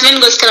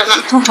 ಹಸ್ಬೆಂಡ್ಗೋಸ್ಕರ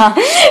ma'am.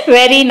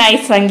 Very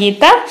nice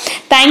Sangeetha.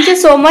 Thank you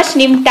so much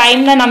ನಿಮ್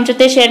ಟೈಮ್ ನ ನಮ್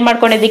ಜೊತೆ ಶೇರ್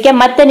ಮಾಡ್ಕೊಂಡಿದ್ದಕ್ಕೆ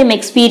ಮತ್ತೆ ನಿಮ್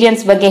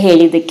ಎಕ್ಸ್ಪೀರಿಯನ್ಸ್ ಬಗ್ಗೆ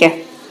ಹೇಳಿದ್ದಕ್ಕೆ.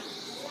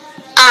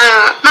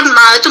 ಮ್ಯಾಮ್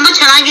ತುಂಬಾ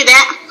ಚೆನ್ನಾಗಿದೆ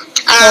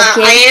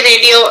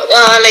ರೇಡಿಯೋ.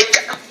 ಲೈಕ್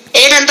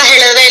ಏನಂತ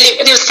ಹೇಳಿದ್ರೆ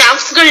ನೀವು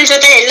ಸ್ಟಾಫ್ಸ್ ಗಳ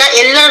ಜೊತೆ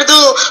ಎಲ್ಲರದು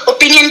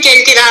ಒಪಿನಿಯನ್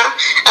ಕೇಳ್ತೀರಾ,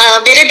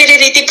 ಬೇರೆ ಬೇರೆ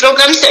ರೀತಿ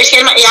ಪ್ರೋಗ್ರಾಮ್ಸ್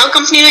ಶೇರ್. ಯಾವ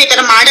ಕಂಪ್ನಿನೂ ಈ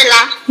ತರ ಮಾಡಲ್ಲ,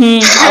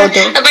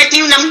 ಬಟ್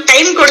ನೀವು ನಮ್ಗೆ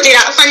ಟೈಮ್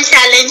ಕೊಡ್ತೀರಾ. ಫನ್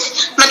ಚಾಲೆಂಜ್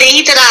ಮತ್ತೆ ಈ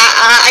ತರ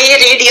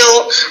ರೇಡಿಯೋ,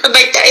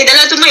 ಬಟ್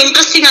ಇದೆಲ್ಲ ತುಂಬಾ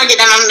ಇಂಟ್ರೆಸ್ಟಿಂಗ್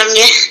ಆಗಿದೆ ಮ್ಯಾಮ್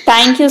ನಮ್ಗೆ.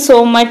 ಥ್ಯಾಂಕ್ ಯು ಸೋ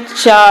ಮಚ್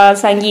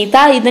ಸಂಗೀತ.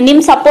 ಇದು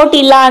ನಿಮ್ ಸಪೋರ್ಟ್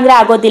ಇಲ್ಲ ಅಂದ್ರೆ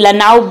ಆಗೋದಿಲ್ಲ.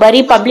 ನಾವು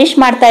ಬರೀ ಪಬ್ಲಿಷ್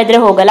ಮಾಡ್ತಾ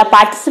ಇದ್ರೆ ಹೋಗಲ್ಲ,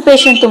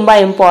 ಪಾರ್ಟಿಸಿಪೇಷನ್ ತುಂಬಾ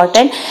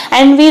important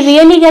and we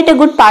really get A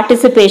good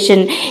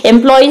participation.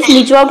 Employees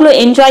ನಿಜವಾಗ್ಲೂ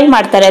ಎಂಜಾಯ್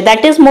ಮಾಡ್ತಾರೆ.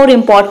 That is more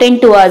important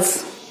to us.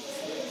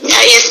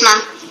 Yes ma'am.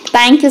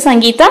 Thank you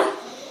Sangeetha.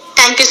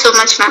 Thank you so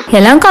much ma'am.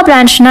 Yelahanka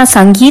branch ನ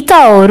ಸಂಗೀತ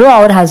ಅವರು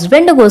ಅವ್ರ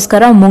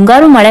ಹಸ್ಬೆಂಡ್ಗೋಸ್ಕರ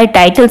ಮುಂಗಾರು ಮಳೆ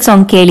ಟೈಟಲ್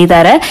ಸಾಂಗ್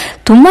ಕೇಳಿದ್ದಾರೆ.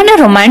 ತುಂಬಾನೇ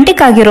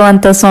ರೊಮ್ಯಾಂಟಿಕ್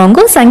ಆಗಿರುವಂತ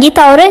ಸಾಂಗ್. ಸಂಗೀತ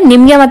ಅವರೇ,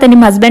 ನಿಮ್ಗೆ ಮತ್ತೆ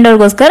ನಿಮ್ಮ ಹಸ್ಬೆಂಡ್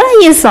ಅವ್ರಿಗೋಸ್ಕರ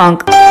ಈ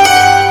ಸಾಂಗ್.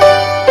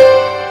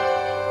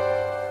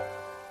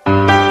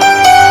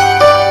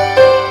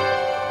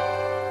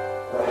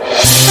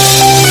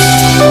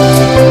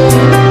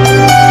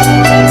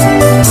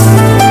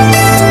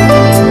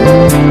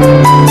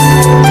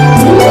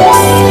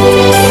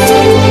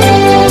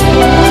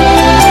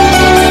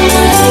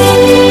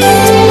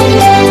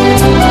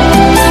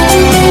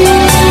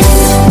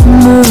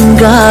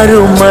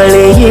 ಮುಂಗಾರು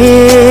ಮಳೆಯೇ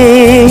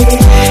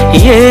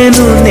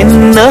ಏನು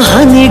ನಿನ್ನ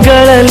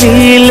ಹನಿಗಳ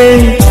ಲೀಲೆ,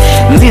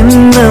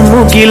 ನಿನ್ನ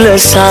ಮುಗಿಲ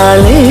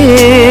ಸಾಲೆ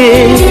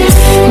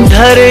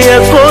ಧರೆಯ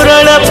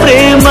ಕೊರಳ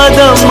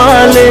ಪ್ರೇಮದ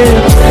ಮಾಲೆ,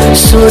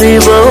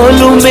 ಸುರಿವ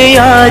ಒಲುಮೆಯ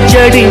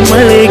ಜಡಿ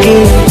ಮಳೆಗೆ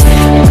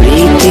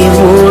ಪ್ರೀತಿ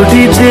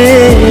ಮೂಡಿದೆ.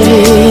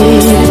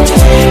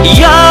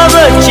 ಯಾವ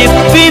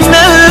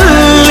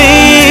ಚಿಪ್ಪಿನಲ್ಲಿ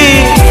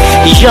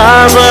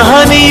ಯಾವ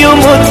ಹನಿಯು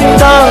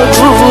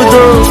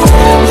ಮುತ್ತಾಗುವುದೋ,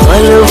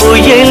 ಒಲವು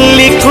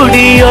ಎಲ್ಲಿ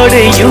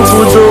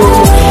ಕುಡಿಯೊಡೆಯುವುದೋ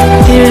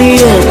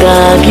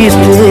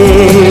ತಿಳಿಯದಾಗಿದೆ.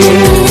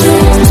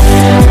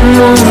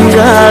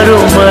 ಮುಂಗಾರು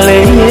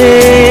ಮಳೆಯೇ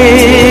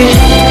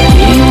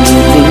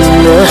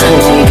ನಿನ್ನ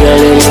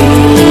ಹನಿಗಳಲ್ಲಿ.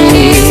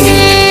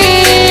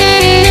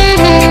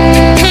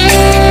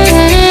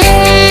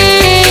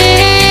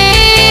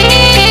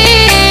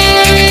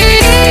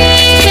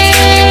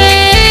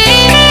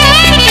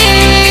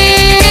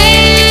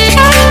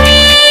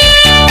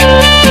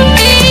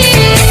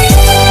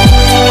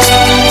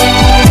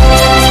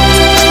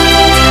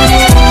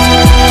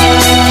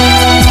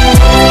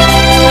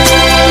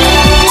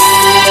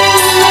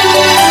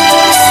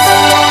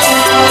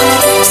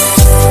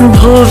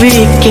 ಭುವಿ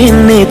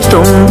ಕೆನ್ನೆ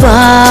ತುಂಬ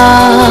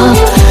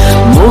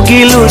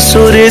ಮುಗಿಲು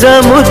ಸುರಿದ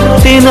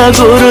ಮುತ್ತಿನ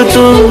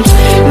ಗುರುತು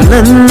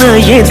ನನ್ನ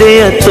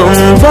ಎದೆಯ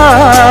ತುಂಬ,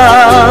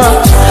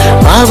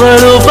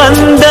 ಅವಳು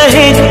ಬಂದ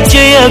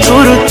ಹೆಜ್ಜೆಯ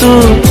ಗುರುತು,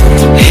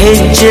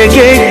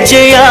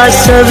 ಹೆಜ್ಜೆಗೆಜ್ಜೆಯ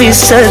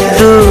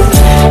ಸವಿಸದ್ದು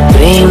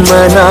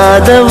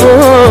ಪ್ರೇಮನಾದವೋ.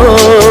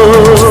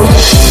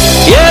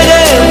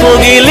 ಎದೆ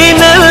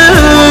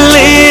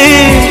ಮುಗಿಲಿನಲ್ಲಿ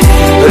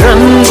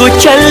ರಂಗು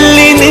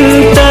ಚಲ್ಲಿ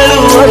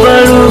ನಿಂತಳು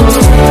ಅವಳು,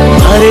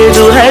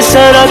 ಹರಿದು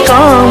ಹೆಸರ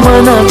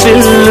ಕಾಮನ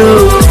ಬಿಲ್ಲು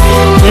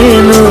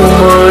ಏನು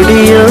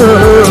ಮೋಡಿಯೋ.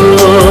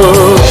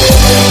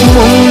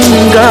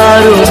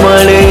 ಮುಂಗಾರು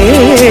ಮಳೆ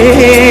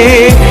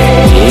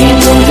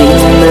ಏನು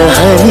ನಿನ್ನ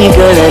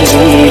ಹನಿಗಳ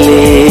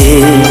ಲೀಲೆ.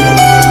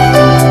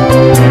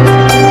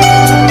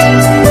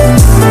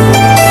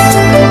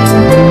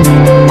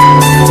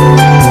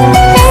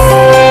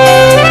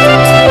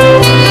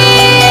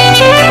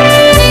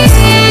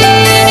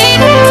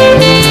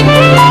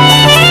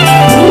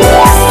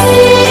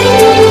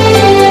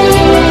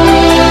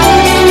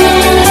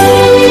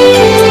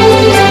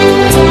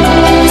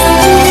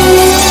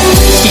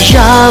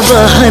 ಯಾವ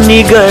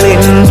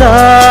ಹನಿಗಳಿಂದ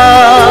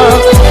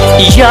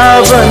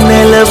ಯಾವ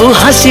ನೆಲವು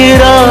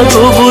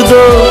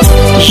ಹಸಿರಾಗುವುದೋ,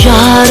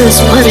 ಯಾರ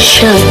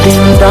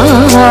ಸ್ಪರ್ಶದಿಂದ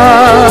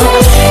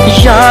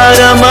ಯಾರ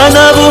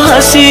ಮನವು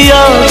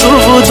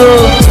ಹಸಿಯಾಗುವುದೋ,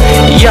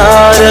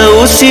 ಯಾರ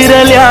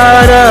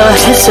ಉಸಿರಲ್ಯಾರ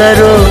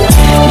ಹೆಸರೋ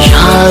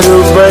ಯಾರು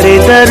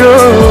ಬರೆದರೋ.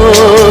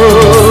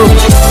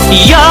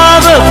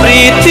 ಯಾವ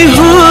ಪ್ರೀತಿ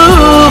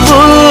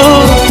ಹೂವು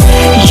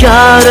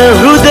ಯಾರ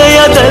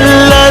ಹೃದಯದಲ್ಲರಳುವುದೋ,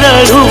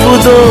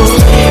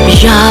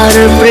 ಯಾರ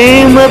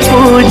ಪ್ರೇಮ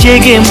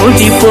ಪೂಜೆಗೆ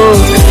ಮುಡಿಪೋ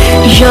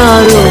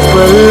ಯಾರೋ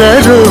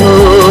ಬಲ್ಲರೋ.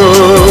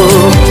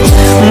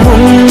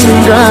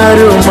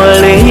 ಮುಂಗಾರು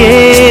ಮಳೆಯೇ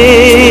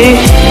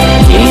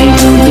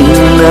ಏನು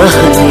ನಿನ್ನ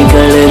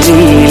ಹನಿಗಳ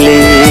ಲೀಲೆ.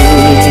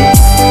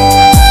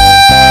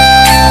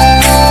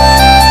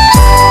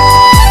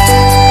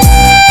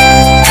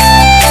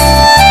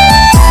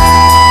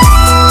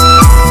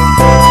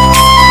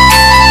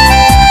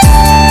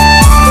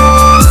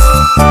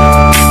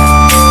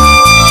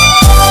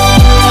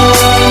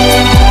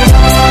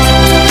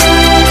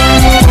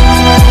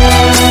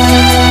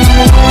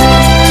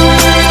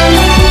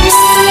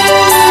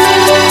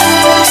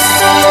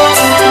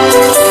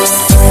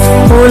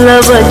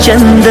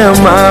 ಚಂದ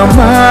ಮಾಮ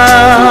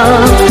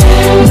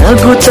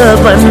ನಗುತ್ತ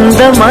ಬಂದ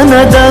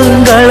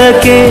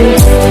ಮನದಂಗಳಕ್ಕೆ,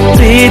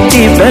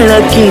 ಪ್ರೀತಿ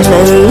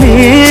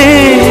ಬೆಳಕಿನಲ್ಲಿ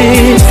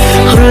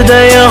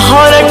ಹೃದಯ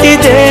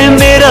ಹೊರಟಿದೆ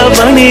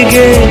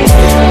ಮೆರವಣಿಗೆ,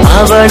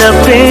 ಅವಳ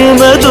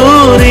ಪ್ರೇಮ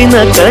ದೂರಿನ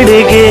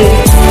ಕಡೆಗೆ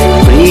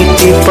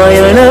ಪ್ರೀತಿ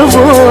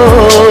ಪಯಣವೋ.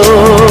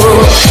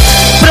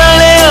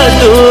 ಪ್ರಳಯ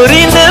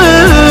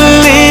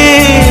ದೂರಿನಲ್ಲಿ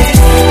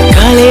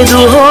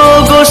ಕಳೆದು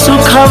ಹೋಗೋ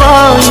ಸುಖವ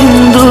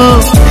ಇಂದು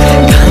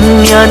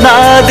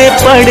ಧನ್ಯನಾದೆ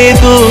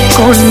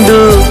ಪಡೆದುಕೊಂಡು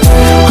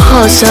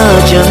ಹೊಸ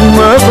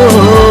ಜನ್ಮವೋ.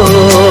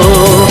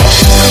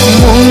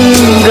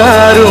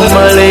 ಮುಂಗಾರು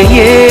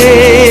ಮಳೆಯೇ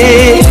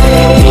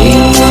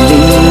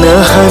ನಿನ್ನ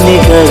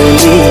ಹನಿಗಳ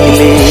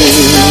ಲೀಲೆ.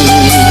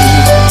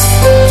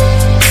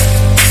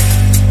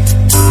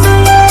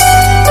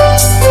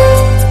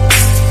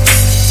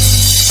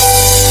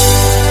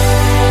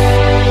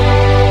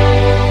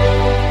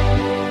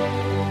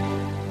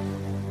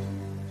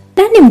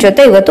 ನಿಮ್ಮ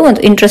ಜೊತೆ ಇವತ್ತು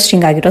ಒಂದು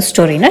ಇಂಟ್ರೆಸ್ಟಿಂಗ್ ಆಗಿರೋ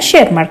ಸ್ಟೋರಿನ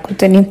ಶೇರ್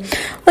ಮಾಡ್ಕೊತೀನಿ.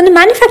 ಒಂದು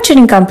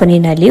ಮ್ಯಾನುಫ್ಯಾಕ್ಚರಿಂಗ್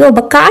ಕಂಪನಿನಲ್ಲಿ ಒಬ್ಬ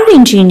car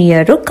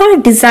engineer, car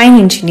design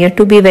engineer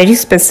to be very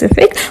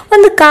specific,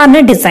 ಒಂದು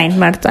ಕಾರ್ನ ಡಿಸೈನ್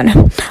ಮಾಡ್ತಾನೆ.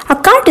 ಆ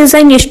ಕಾರ್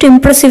ಡಿಸೈನ್ ಎಷ್ಟು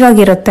ಇಂಪ್ರೆಸಿವ್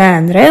ಆಗಿರುತ್ತೆ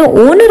ಅಂದ್ರೆ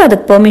ಓನರ್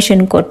ಅದಕ್ಕೆ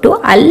ಪರ್ಮಿಷನ್ ಕೊಟ್ಟು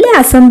ಅಲ್ಲೇ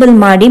ಅಸೆಂಬಲ್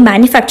ಮಾಡಿ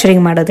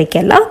ಮ್ಯಾನುಫ್ಯಾಕ್ಚರಿಂಗ್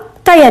ಮಾಡೋದಕ್ಕೆಲ್ಲ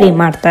ತಯಾರಿ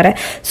ಮಾಡ್ತಾರೆ.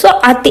 So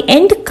at the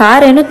end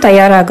car ಏನು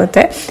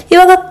ತಯಾರಾಗುತ್ತೆ.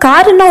 ಇವಾಗ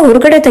ಕಾರನ್ನ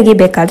ಹೊರಗಡೆ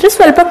ತೆಗಿಬೇಕಾದ್ರೆ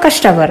ಸ್ವಲ್ಪ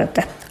ಕಷ್ಟ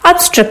ಬರುತ್ತೆ,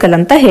 ಅಬ್ಸ್ಟ್ರಕಲ್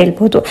ಅಂತ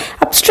ಹೇಳ್ಬೋದು.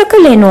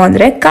 ಅಬ್ಸ್ಟ್ರಕಲ್ ಏನು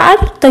ಅಂದ್ರೆ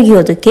ಕಾರ್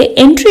ತೆಗಿಯೋದಕ್ಕೆ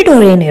ಎಂಟ್ರಿ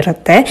ಡೋರ್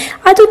ಏನಿರುತ್ತೆ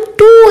ಅದು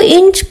 2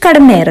 ಇಂಚ್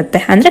ಕಡಿಮೆ ಇರುತ್ತೆ,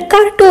 ಅಂದ್ರೆ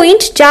ಕಾರ್ 2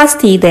 ಇಂಚ್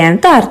ಜಾಸ್ತಿ ಇದೆ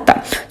ಅಂತ ಅರ್ಥ.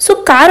 ಸೊ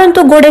ಕಾರ್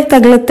ಅಂತೂ ಗೋಡೆಗೆ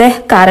ತಗಲುತ್ತೆ,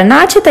 ಕಾರನ್ನ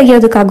ಆಚೆ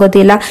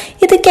ತೆಗಿಯೋದಕ್ಕಾಗೋದಿಲ್ಲ.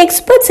 ಇದಕ್ಕೆ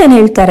ಎಕ್ಸ್ಪರ್ಟ್ಸ್ ಏನ್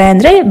ಹೇಳ್ತಾರೆ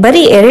ಅಂದ್ರೆ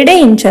ಬರೀ 2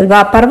 ಇಂಚ್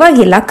ಅಲ್ವಾ,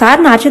 ಪರವಾಗಿಲ್ಲ,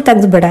 ಕಾರ್ನ ಆಚೆ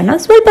ತೆಗೆದು ಬಿಡೋಣ,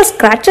 ಸ್ವಲ್ಪ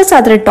ಸ್ಕ್ರಾಚಸ್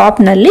ಆದ್ರೆ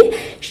ಟಾಪ್ ನಲ್ಲಿ,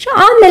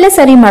 ಆಮೇಲೆ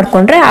ಸರಿ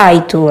ಮಾಡ್ಕೊಂಡ್ರೆ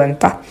ಆಯ್ತು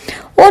ಅಂತ.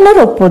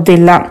 ಓನರ್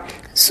ಒಪ್ಪೋದಿಲ್ಲ.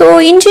 ಸೊ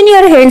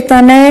ಇಂಜಿನಿಯರ್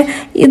ಹೇಳ್ತಾನೆ,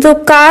 ಇದು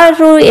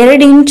ಕಾರು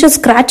 2 ಇಂಚ್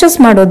ಸ್ಕ್ರಾಚಸ್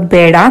ಮಾಡೋದು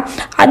ಬೇಡ,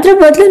 ಅದ್ರ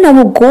ಬದಲು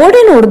ನಾವು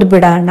ಗೋಡೆ ನೋಡ್ದು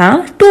ಬಿಡೋಣ,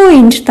 2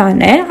 ಇಂಚ್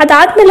ತಾನೆ,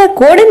 ಅದಾದ್ಮೇಲೆ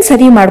ಗೋಡೆನ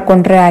ಸರಿ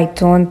ಮಾಡ್ಕೊಂಡ್ರೆ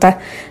ಆಯ್ತು ಅಂತ.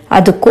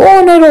 ಅದಕ್ಕೂ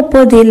ಓನರ್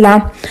ಒಪ್ಪೋದಿಲ್ಲ.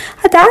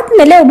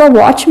 ಅದಾದ್ಮೇಲೆ ಒಬ್ಬ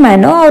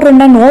ವಾಚ್ಮ್ಯಾನ್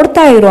ಅವ್ರನ್ನ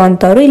ನೋಡ್ತಾ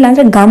ಇರೋವಂಥವ್ರು,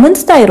 ಇಲ್ಲಾಂದ್ರೆ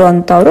ಗಮನಿಸ್ತಾ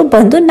ಇರೋವಂಥವ್ರು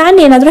ಬಂದು ನಾನು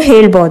ಏನಾದ್ರು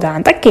ಹೇಳ್ಬೋದಾ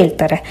ಅಂತ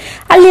ಕೇಳ್ತಾರೆ.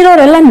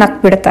 ಅಲ್ಲಿರೋರೆಲ್ಲ ನಕ್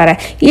ಬಿಡ್ತಾರೆ.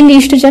 ಇಲ್ಲಿ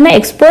ಇಷ್ಟು ಜನ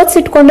ಎಕ್ಸ್ಪರ್ಟ್ಸ್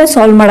ಇಟ್ಕೊಂಡೆ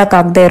ಸಾಲ್ವ್ ಮಾಡಕ್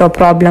ಆಗದೆ ಇರೋ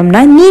ಪ್ರಾಬ್ಲಮ್ನ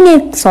ನೀನೇ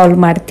ಸಾಲ್ವ್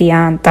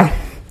ಮಾಡ್ತೀಯಾ ಅಂತ.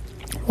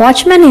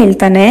 ವಾಚ್ಮ್ಯಾನ್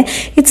ಹೇಳ್ತಾನೆ,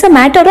 it's a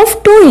matter of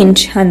 2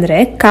 inch, ಅಂದ್ರೆ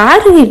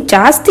ಕಾರ್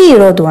ಜಾಸ್ತಿ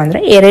ಇರೋದು ಅಂದ್ರೆ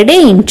 2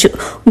 ಇಂಚು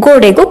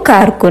ಗೋಡೆಗೂ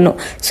ಕಾರ್ಗೂ.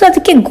 ಸೊ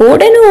ಅದಕ್ಕೆ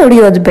ಗೋಡೆನೂ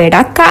ಹೊಡಿಯೋದು ಬೇಡ,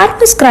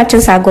 ಕಾರ್ನು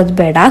ಸ್ಕ್ರಾಚಸ್ ಆಗೋದು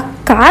ಬೇಡ,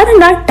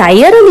 ಕಾರ್ನ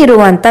ಟೈರ್ ಅಲ್ಲಿ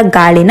ಇರುವಂತ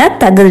ಗಾಳಿನ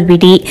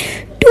ತೆಗೆದ್ಬಿಡಿ,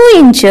 2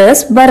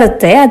 ಇಂಚಸ್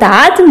ಬರುತ್ತೆ,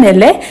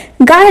 ಅದಾದ್ಮೇಲೆ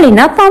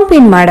ಗಾಳಿನ ಪಂಪ್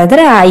ಇನ್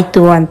ಮಾಡಿದ್ರೆ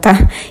ಆಯ್ತು ಅಂತ.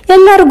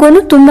 ಎಲ್ಲರಿಗೂ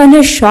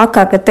ತುಂಬಾನೇ ಶಾಕ್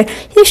ಆಗುತ್ತೆ.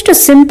 ಎಷ್ಟು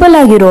ಸಿಂಪಲ್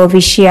ಆಗಿರೋ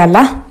ವಿಷಯ ಅಲ್ಲ,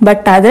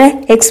 ಬಟ್ ಆದ್ರೆ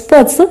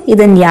ಎಕ್ಸ್ಪರ್ಟ್ಸ್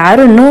ಇದನ್ನ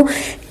ಯಾರನ್ನು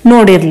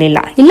ನೋಡಿರ್ಲಿಲ್ಲ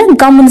ಇಲ್ಲ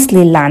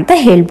ಗಮನಿಸ್ಲಿಲ್ಲ ಅಂತ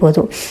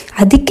ಹೇಳ್ಬೋದು.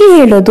 ಅದಕ್ಕೆ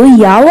ಹೇಳೋದು,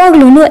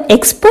 ಯಾವಾಗ್ಲೂ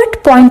ಎಕ್ಸ್ಪರ್ಟ್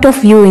ಪಾಯಿಂಟ್ ಆಫ್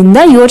ವ್ಯೂ ಇಂದ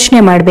ಯೋಚನೆ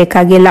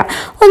ಮಾಡ್ಬೇಕಾಗಿಲ್ಲ.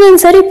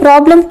 ಒಂದೊಂದ್ಸರಿ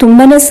ಪ್ರಾಬ್ಲಮ್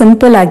ತುಂಬಾನೇ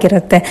ಸಿಂಪಲ್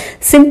ಆಗಿರುತ್ತೆ,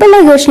 ಸಿಂಪಲ್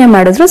ಆಗಿ ಯೋಚನೆ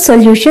ಮಾಡಿದ್ರು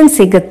ಸೊಲ್ಯೂಷನ್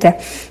ಸಿಗುತ್ತೆ.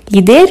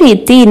 ಇದೇ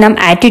ರೀತಿ ನಮ್ಮ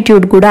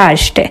ಆಟಿಟ್ಯೂಡ್ ಕೂಡ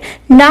ಅಷ್ಟೇ.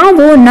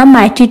 ನಾವು ನಮ್ಮ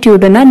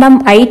ಆಟಿಟ್ಯೂಡನ್ನ, ನಮ್ಮ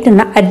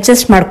ಹೈಟನ್ನ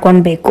ಅಡ್ಜಸ್ಟ್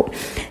ಮಾಡ್ಕೊಳ್ಬೇಕು.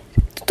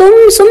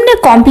 ಸುಮ್ಮನೆ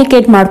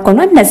ಕಾಂಪ್ಲಿಕೇಟ್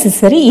ಮಾಡ್ಕೊಂಡು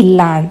ನೆಸೆಸರಿ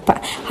ಇಲ್ಲ ಅಂತ.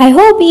 ಐ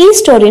ಹೋಪ್ ಈ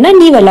ಸ್ಟೋರಿನ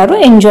ನೀವೆಲ್ಲರೂ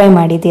ಎಂಜಾಯ್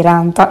ಮಾಡಿದ್ದೀರಾ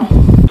ಅಂತ.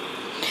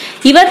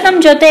 ಇವತ್ತು ನಮ್ಮ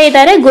ಜೊತೆ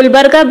ಇದ್ದಾರೆ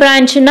ಗುಲ್ಬರ್ಗಾ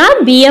ಬ್ರಾಂಚ್ ನ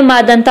BM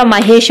ಆದಂತ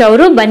ಮಹೇಶ್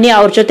ಅವರು. ಬನ್ನಿ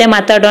ಅವ್ರ ಜೊತೆ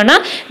ಮಾತಾಡೋಣ.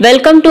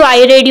 Welcome to I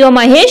radio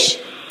Mahesh.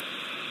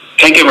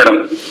 Thank you madam.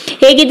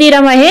 ಹೇಗಿದ್ದೀರಾ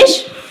ಮಹೇಶ್?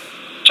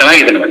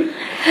 ಚೆನ್ನಾಗಿದೆ ಮೇಡಮ್.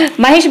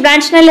 ಮಹೇಶ್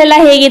ಬ್ರಾಂಚ್ ನಲ್ಲೆಲ್ಲ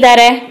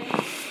ಹೇಗಿದ್ದಾರೆ?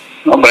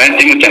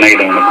 ಬ್ರಾಂಚಿಂಗ್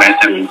ಚೆನ್ನಾಗಿದೆ ಮೇಡಮ್.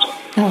 ಬ್ರಾಂಚ್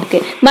ಓಕೆ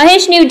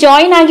ಮಹೇಶ್, ನೀವು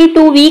ಜಾಯಿನ್ ಆಗಿ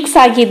 2 ವೀಕ್ಸ್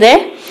ಆಗಿದೆ.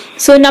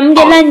 ಸೊ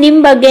ನಮ್ಗೆಲ್ಲ ನಿಮ್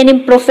ಬಗ್ಗೆ,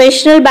 ನಿಮ್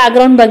ಪ್ರೊಫೆಷನಲ್ ಬ್ಯಾಕ್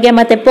ಗ್ರೌಂಡ್ ಬಗ್ಗೆ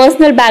ಮತ್ತೆ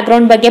ಪರ್ಸನಲ್ ಬ್ಯಾಕ್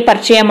ಗ್ರೌಂಡ್ ಬಗ್ಗೆ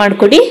ಪರಿಚಯ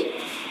ಮಾಡ್ಕೊಡಿ.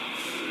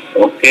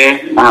 ಓಕೆ,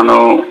 ನಾನು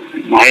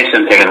ಮಹೇಶ್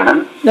ಅಂತ ಹೇಳಿದ್ರೆ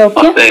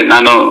ಮತ್ತೆ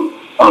ನಾನು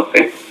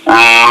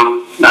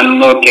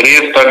ನನ್ನ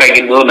ಕೆರಿಯರ್ ಸ್ಟಾರ್ಟ್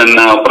ಆಗಿದ್ದು, ನನ್ನ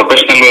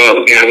ಪ್ರೊಫೆಷನಲ್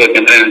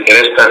ಹೇಳ್ಬೇಕಂದ್ರೆ ನನ್ನ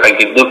ಕೆರಿಯರ್ ಸ್ಟಾರ್ಟ್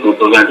ಆಗಿದ್ದು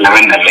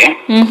 2011 ನಲ್ಲಿ.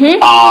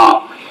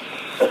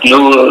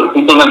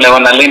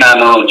 2011 ನಲ್ಲಿ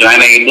ನಾನು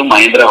ಜಾಯ್ನ್ ಆಗಿದ್ದು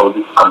ಮಹೀಂದ್ರ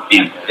ಹೌಸಿಂಗ್ ಕಂಪನಿ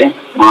ಅಂತ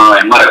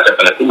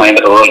MRHFL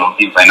Mahindra rural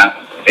housing finance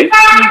ಅಂತ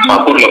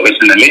ಶಾಪುರ್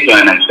ಲೊಕೇಶನ್ ಅಲ್ಲಿ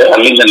ಜಾಯ್ನ್ ಆಗಿದ್ದೆ.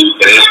 ಅಲ್ಲಿಂದ ನನ್ನ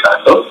ಕೆರಿಯರ್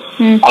ಸ್ಟಾರ್ಟ್.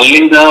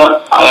 ಅಲ್ಲಿಂದ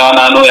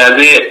ನಾನು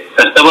ಆಸ್ ಎ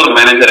ಕಸ್ಟಮರ್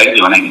ಮ್ಯಾನೇಜರ್ ಆಗಿ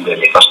ಜಾಯ್ನ್ ಆಗಿದ್ದೆ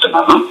ಅಲ್ಲಿ ಫಸ್ಟ್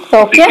ನಾನು.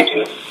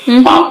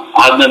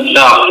 ಆದ ನಂತರ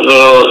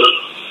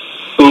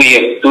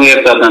 2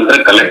 ಇಯರ್ಸ್ ಆದ ನಂತರ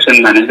ಕಲೆಕ್ಷನ್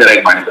ಮ್ಯಾನೇಜರ್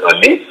ಆಗಿ ಮಾಡಿದ್ರು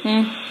ಅಲ್ಲಿ.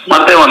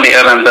 ಮತ್ತೆ 1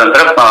 ಇಯರ್ ಅಂತ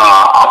ನಂತರ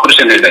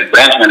ಆಪರೇಷನ್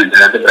ಬ್ರಾಂಚ್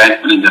ಮ್ಯಾನೇಜರ್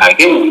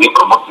ಆಗಿ ನಿಮಗೆ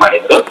ಪ್ರಮೋಟ್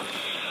ಮಾಡಿದ್ರು.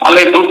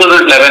 ಅಲ್ಲಿ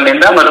 2011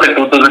 ಇಂದ ಮತ್ತೆ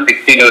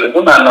 2016 ವರೆಗೂ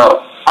ನಾನು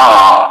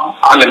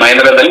ಅಲ್ಲಿ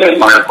ಮಹೀಂದ್ರದಲ್ಲಿ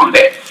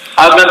ಮಾಡಿಕೊಂಡೆ.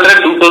 ಆದ ನಂತರ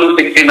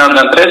 2016 ಆದ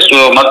ನಂತರ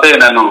ಮತ್ತೆ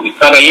ನಾನು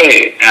ವಿಸ್ತಾರಲ್ಲೇ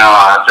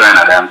ಜಾಯ್ನ್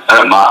ಆದೆ.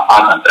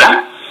 ಆದ ನಂತರ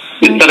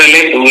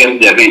ವಿಸ್ತಾರಲ್ಲೇ 2 ಇಯರ್ಸ್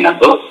ಜರ್ನಿ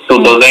ನಂದು.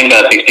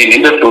 2016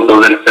 ಇಂದ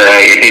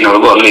 2018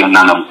 ವರೆಗೂ ಅಲ್ಲಿ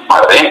ನಾನು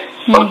ಮಾಡಿದೆ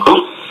ವರ್ಕ್.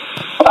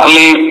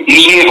 ಅಲ್ಲಿ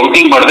ಇಲ್ಲಿ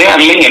ರೂಟಿಂಗ್ ಮಾಡಿದೆ.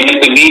 ಅಲ್ಲಿ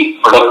MSME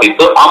ಪ್ರಾಡಕ್ಟ್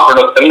ಇತ್ತು, ಆ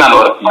ಪ್ರಾಡಕ್ಟ್ ಅಲ್ಲಿ ನಾನು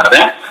ವರ್ಕ್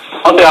ಮಾಡಿದೆ.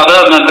 ಮತ್ತೆ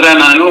ಅದಾದ ನಂತರ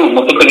ನಾನು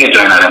ಮುತ್ತುಕಗೆ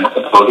ಜಾಯ್ನ್ ಆದೆ.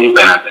 ಮುತ್ತುಕ ಹೌಸಿಂಗ್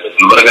ಫೈನಾನ್ಸ್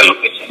ಗುಲ್ಬರ್ಗಾ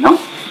ಲೊಕೇಶನ್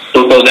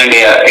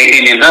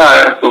 2018 ಇಂದ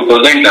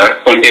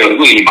 2020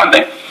 ವರೆಗೂ ಇಲ್ಲಿ ಮಾಡಿದೆ.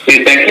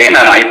 ರೀಸೆಂಟ್ಲಿ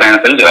ನಾನು ಐ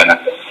ಫೈನಾನ್ಸ್ ಅಲ್ಲಿ ಜಾಯ್ನ್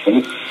ಆದೆ.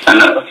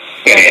 ನನ್ನ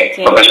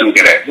ಪ್ರೊಫೆಷನಲ್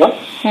ಕೆರಿಯರ್.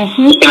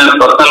 ನಾನು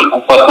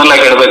ಪರ್ಸನಲ್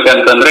ಆಗಿ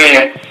ಹೇಳ್ಬೇಕಂತಂದ್ರೆ,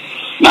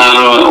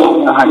 ನಾನು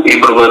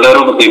 2 ಬ್ರದರ್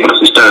ಮತ್ತೆ 2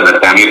 ಸಿಸ್ಟರ್ ಇದ್ದಾರೆ.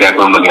 ಫ್ಯಾಮಿಲಿ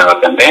ಬ್ಯಾಕ್ಗ್ರೌಂಡ್ ಬಗ್ಗೆ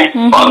ಹೇಳ್ಬೇಕಂದ್ರೆ,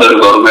 ಫಾದರ್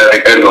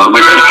ರಿಟೈರ್ಡ್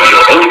ಗೌರ್ಮೆಂಟ್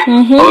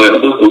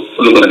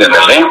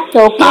ಗುಲ್ಬರ್ಗದಲ್ಲೇ,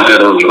 ನಾನು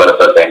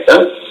ಗುಲ್ಬರ್ಗ ಅಂತ.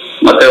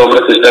 ಮತ್ತೆ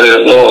ಒಬ್ರು ಸಿಸ್ಟರ್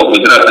ಇರೋದು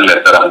ಗುಜರಾತ್ ಅಲ್ಲಿ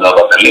ಇರ್ತಾರೆ,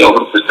 ಅಹಮದಾಬಾದ್ ಅಲ್ಲಿ.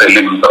 ಒಬ್ರು ಸಿಸ್ಟರ್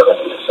ಇಲ್ಲಿ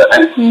ಗುಲ್ಬರ್ಗದಲ್ಲಿ ಇರ್ತಾರೆ.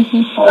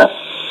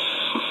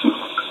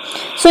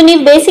 ಸೊ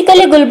ನೀವು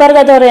ಬೇಸಿಕಲಿ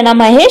ಗುಲ್ಬರ್ಗದವ್ರೇನಾ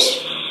ಮಹೇಶ್?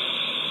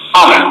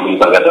 ಹಾ ಮೇಡಮ್,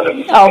 ಗುಲ್ಬರ್ಗದವ್ರೆ.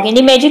 ಓಕೆ,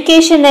 ನಿಮ್ಮ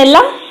ಎಜುಕೇಶನ್ ಎಲ್ಲ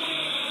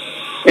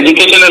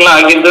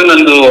ಆಗಿದ್ದು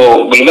ನಂದು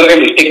ಗುಲ್ಬರ್ಗ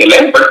ಡಿಸ್ಟಿಕ್ ಅಲ್ಲೇ,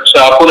 ಬಟ್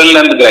ಶಾಪುರಲ್ಲಿ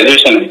ನಂದು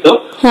ಗ್ರಾಜುಯೇಷನ್ ಇತ್ತು.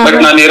 ಬಟ್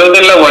ನಾನು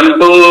ಇರೋದೆಲ್ಲ 1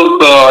 to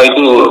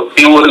ಇದು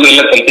PU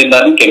ಕಲ್ತಿದ್ದ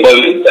ನಾನು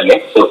ಕೆಂಬಾವಿ ಅಂತಲ್ಲಿ,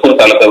 ಸುರ್ಪುರ್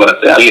ತಾಲೂಕ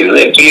ಬರುತ್ತೆ, ಅಲ್ಲಿ ಇರೋದು.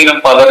 ಆಕ್ಚುಲಿ ನಮ್ಮ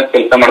ಫಾದರ್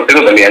ಕೆಲಸ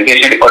ಮಾಡ್ತಿರೋದು ಅಲ್ಲಿ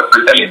ಏವಿಯೇಷನ್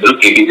ಡಿಪಾರ್ಟ್ಮೆಂಟ್ ಅಲ್ಲಿ ಇದ್ರು,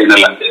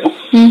 KBJNL ಅಂತ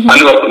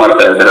ಅಲ್ಲಿ ವರ್ಕ್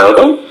ಮಾಡ್ತಾ ಇದ್ದಾರೆ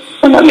ಅವರು.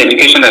 ನನ್ನ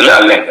ಎಜುಕೇಶನ್ ಎಲ್ಲ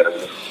ಅಲ್ಲೇ ಆಗಿರೋದು.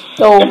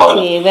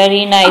 Okay,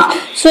 very nice.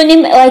 ಸೊ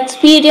ನಿಮ್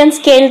ಎಕ್ಸ್ಪೀರಿಯನ್ಸ್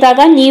ಕೇಳಿದಾಗ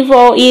ನೀವು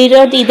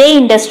ಇರೋದು ಇದೇ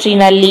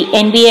ಇಂಡಸ್ಟ್ರಿನಲ್ಲಿ,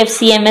 NBFC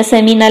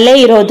MSME ನಲ್ಲೇ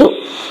ಇರೋದು.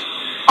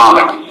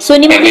 ಸೊ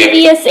ನಿಮ್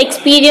ಪ್ರೀವಿಯಸ್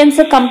ಎಕ್ಸ್ಪೀರಿಯನ್ಸ್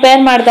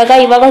ಕಂಪೇರ್ ಮಾಡಿದಾಗ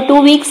ಇವಾಗ 2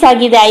 ವೀಕ್ಸ್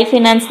ಆಗಿದೆ ಐ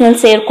ಫೈನಾನ್ಸ್ ನಲ್ಲಿ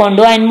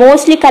ಸೇರ್ಕೊಂಡು, ಅಂಡ್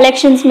ಮೋಸ್ಟ್ಲಿ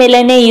ಕಲೆಕ್ಷನ್ಸ್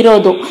ಮೇಲೆನೆ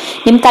ಇರೋದು,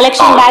 ನಿಮ್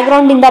ಕಲೆಕ್ಷನ್ ಬ್ಯಾಕ್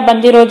ಗ್ರೌಂಡ್ ಇಂದ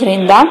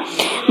ಬಂದಿರೋದ್ರಿಂದ.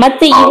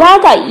 ಮತ್ತೆ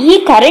ಇವಾಗ ಈ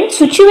ಕರೆಂಟ್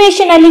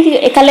ಸಿಚುವೇಶನ್ ಅಲ್ಲಿ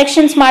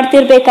ಕಲೆಕ್ಷನ್ಸ್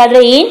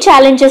ಮಾಡ್ತಿರ್ಬೇಕಾದ್ರೆ ಏನ್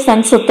ಚಾಲೆಂಜಸ್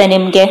ಅನ್ಸುತ್ತೆ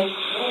ನಿಮ್ಗೆ?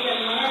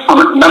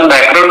 ನನ್ನ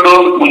ಬ್ಯಾಕ್ಗ್ರೌಂಡ್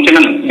ಮುಂಚೆ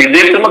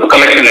ಬಿಸ್ನೆಸ್ ಮತ್ತು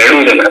ಕಲೆಕ್ಷನ್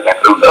 2 ಇದೆ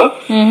ಬ್ಯಾಕ್ ಗ್ರೌಂಡ್.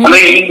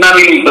 ಅಂದ್ರೆ ಈಗ ನಾನು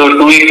ಇಲ್ಲಿ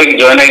 2 ವೀಕ್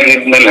ಜಾಯ್ನ್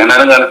ಆಗಿದ್ಮೇಲೆ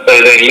ನನಗೆ ಅನಿಸ್ತಾ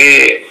ಇದೆ, ಇಲ್ಲಿ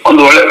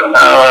ಒಂದು ಒಳ್ಳೆ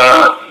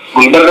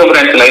ಗುಲ್ಬರ್ಗಾ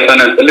ಬ್ರಾಂಚ್ ಲೈಫ್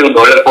ಫೈನಾನ್ಸ್ ಅಲ್ಲಿ ಒಂದು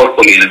ಒಳ್ಳೆ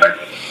ಪೋರ್ಟ್ಫೋಲಿಯೋ ಇದೆ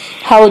ಮೇಡಮ್.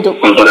 ಹೌದು,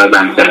 ಗುಲ್ಬರ್ಗಾ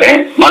ಬ್ರಾಂಚ್ ಅಲ್ಲಿ.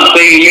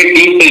 ಮತ್ತೆ ಇಲ್ಲಿ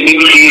ಟೀಮ್ ಇದೆ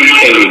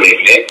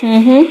ಇಲ್ಲಿ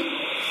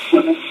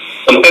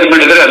ಕಂಪೇರ್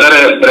ಮಾಡಿದ್ರೆ ಅದರ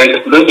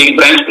branches big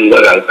branch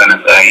Gulbarga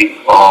finance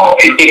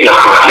 80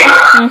 class ಅಲ್ಲಿ.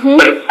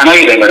 ಬಟ್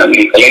ಚೆನ್ನಾಗಿದೆ ಮೇಡಮ್.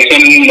 ಈ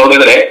ಕಲೆಕ್ಷನ್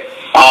ನೋಡಿದ್ರೆ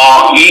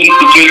ಈ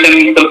ಸಿಚುವೇಶನ್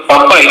ಸ್ವಲ್ಪ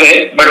ಟಫ್ ಇದೆ.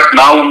 ಬಟ್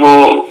ನಾವು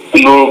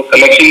ಒಂದು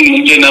ಕಲೆಕ್ಷನ್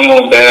ಮುಂಚೆ ನಾವು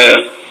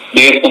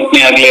ಬೇರೆ ಕಂಪ್ನಿ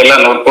ಆಗ್ಲಿ ಎಲ್ಲ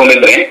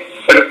ನೋಡ್ಕೊಂಡಿದ್ರೆ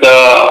ಬಟ್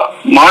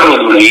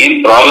ಮಾಡ್ಬೋದು ಮೇಡಮ್, ಏನ್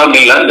ಪ್ರಾಬ್ಲಮ್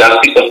ಇಲ್ಲ.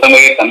 ಜಾಸ್ತಿ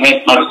ಕಸ್ಟಮರ್ಗೆ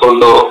ಕನ್ವಿನ್ಸ್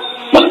ಮಾಡಿಕೊಂಡು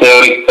ಮತ್ತೆ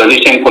ಅವ್ರಿಗೆ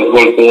ಸಜೆಷನ್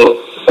ಕೊಟ್ಕೊಳ್ತು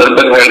ಅದ್ರ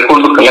ಬಗ್ಗೆ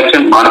ಹೇಳ್ಕೊಂಡು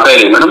ಕಲೆಕ್ಷನ್ ಮಾಡ್ತಾ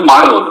ಇದೀವಿ ಮೇಡಮ್,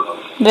 ಮಾಡ್ಬೋದು.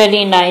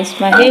 Very nice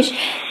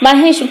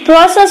Mahesh.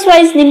 Process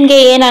wise ನಿಮ್ಗೆ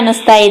ಏನ್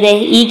ಅನಿಸ್ತಾ ಇದೆ?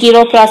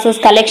 ಈಗಿರೋ ಪ್ರಾಸೆಸ್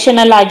ಕಲೆಕ್ಷನ್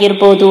ಅಲ್ಲಿ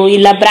ಆಗಿರ್ಬೋದು,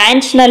 ಇಲ್ಲ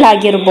ಬ್ರಾಂಚ್ ನಲ್ಲಿ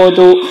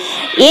ಆಗಿರ್ಬೋದು,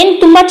 ಏನ್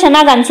ತುಂಬಾ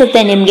ಚೆನ್ನಾಗಿ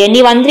ಅನ್ಸುತ್ತೆ ನಿಮ್ಗೆ?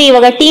 ನೀವ್ ಅಂದ್ರೆ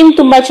ಇವಾಗ ಟೀಮ್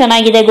ತುಂಬಾ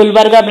ಚೆನ್ನಾಗಿದೆ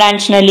ಗುಲ್ಬರ್ಗಾ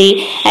ಬ್ರಾಂಚ್ ನಲ್ಲಿ,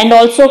 ಅಂಡ್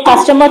ಆಲ್ಸೋ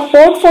ಕಸ್ಟಮರ್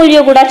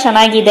ಪೋರ್ಟ್ಫೋಲಿಯೋ ಕೂಡ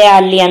ಚೆನ್ನಾಗಿದೆ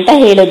ಅಲ್ಲಿ ಅಂತ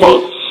ಹೇಳಿದ್ರಿ.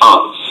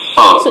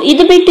 ಸೊ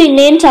ಇದು ಬಿಟ್ಟು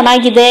ಇನ್ನೇನ್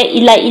ಚೆನ್ನಾಗಿದೆ,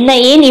 ಇಲ್ಲ ಇನ್ನ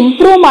ಏನ್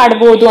ಇಂಪ್ರೂವ್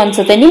ಮಾಡಬಹುದು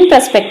ಅನ್ಸುತ್ತೆ ನಿಮ್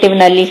ಪರ್ಸ್ಪೆಕ್ಟಿವ್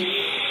ನಲ್ಲಿ?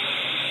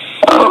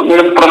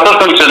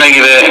 ಪ್ರೊಸೆಸ್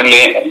ಚೆನ್ನಾಗಿದೆ.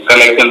 ಇಲ್ಲಿ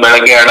ಕಲೆಕ್ಷನ್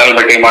ಬೆಳಗ್ಗೆ ಅಡಲ್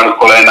ಬಟ್ಟಿ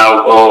ಮಾಡ್ಕೊಳ್ಳೆ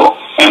ನಾವು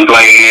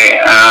ಎಂಪ್ಲಾಯಿಗೆ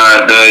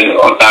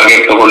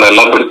ಟಾರ್ಗೆಟ್ ತಗೊಂಡು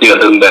ಎಲ್ಲ ಬಿಡ್ತೀವಿ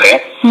ಅದಂದರೆ.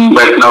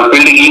 ಬಟ್ ನಾವು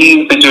ಫೀಲ್ಡ್ ಈ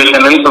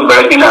ಸಿಚುವೇಶನ್ ಅಲ್ಲಿ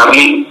ಬೆಳಗಿನ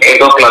ಅರ್ಲಿ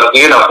 8 o'clock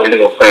ನಾವು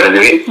ಫೀಲ್ಡ್ ಹೋಗ್ತಾ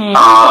ಇದ್ದೀವಿ.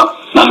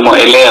 ನಮ್ಮ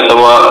ಎಲೆ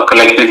ಅಥವಾ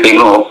ಕಲೆಕ್ಷನ್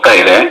ಟೀಮ್ ಹೋಗ್ತಾ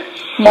ಇದೆ.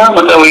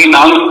 ಮತ್ತೆ ಈಗ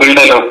ನಾನು ಫೀಲ್ಡ್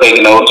ಅಲ್ಲಿ ಹೋಗ್ತಾ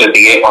ಇದ್ದೀನಿ ಅವ್ರ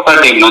ಜೊತೆಗೆ. ಹೊಸ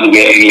ಟೀಮ್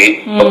ನನ್ಗೆ ಇಲ್ಲಿ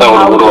ಹೊಸ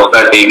ಹುಡುಗರು, ಹೊಸ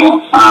ಟೀಮು,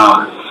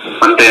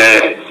 ಮತ್ತೆ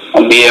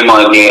BM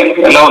ಆಗ್ಲಿ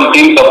ಎಲ್ಲ ಒಂದು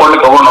ಟೀಮ್ ಸಪೋರ್ಟ್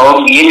ತಗೊಂಡು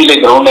ಅವ್ರಿಗೆ ಏನಿದೆ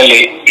ಗ್ರೌಂಡ್ ಅಲ್ಲಿ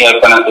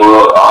ಯಾಕಂದ್ರೆ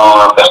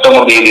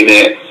ಕಸ್ಟಮರ್ ಏನಿದೆ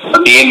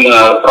ಮತ್ತೆ ಏನ್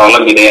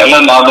ಪ್ರಾಬ್ಲಮ್ ಇದೆ ಎಲ್ಲ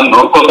ನಾವು ಅದನ್ನ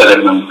ನೋಡ್ಕೋತಾರೆ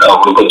ನಮ್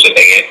ಹುಡುಗರ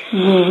ಜೊತೆಗೆ.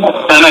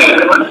 ಚೆನ್ನಾಗಿದೆ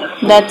madam.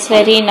 That's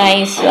very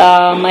nice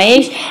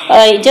Mahesh.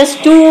 Just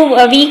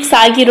 2 weeks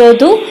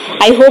ಆಗಿರೋದು.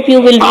 I hope you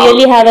will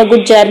really have a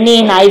good journey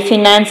in I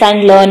finance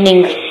and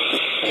learning.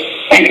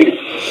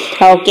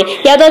 Okay,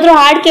 ಯಾವ್ದಾದ್ರು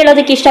ಹಾಡು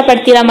ಕೇಳೋದಕ್ಕೆ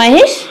ಇಷ್ಟಪಡ್ತೀರಾ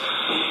ಮಹೇಶ್?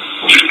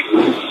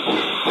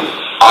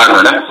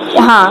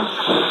 ಹಾ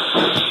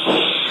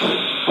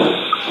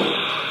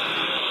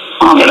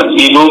ಮೇಡಮ್,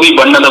 ಈ ಮೂವಿ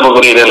ಬಣ್ಣದ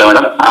ಬಗುರಿ ಇದೆಯಲ್ಲ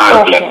ಮೇಡಮ್.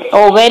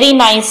 ಓ ವೆರಿ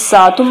ನೈಸ್.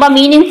 ತುಂಬಾ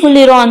ಮೀನಿಂಗ್ಫುಲ್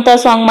ಇರುವಂತ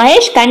ಸಾಂಗ್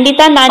ಮಹೇಶ್.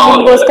 ಖಂಡಿತ ನಾನು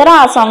ನಿಮ್ಗೋಸ್ಕರ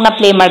ಆ ಸಾಂಗ್ ನ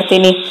ಪ್ಲೇ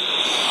ಮಾಡ್ತೀನಿ.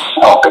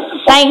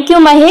 ಥ್ಯಾಂಕ್ ಯು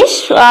ಮಹೇಶ್,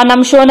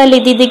 ನಮ್ ಶೋ ನಲ್ಲಿ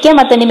ಇದ್ದಿದ್ದಕ್ಕೆ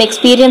ಮತ್ತೆ ನಿಮ್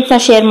ಎಕ್ಸ್ಪೀರಿಯನ್ಸ್ ನ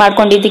share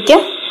ಮಾಡ್ಕೊಂಡಿದ್ದಕ್ಕೆ.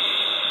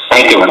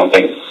 Thank you madam.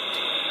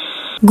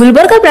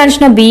 Gulbarga branch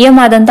ನ BM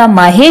ಆದಂತ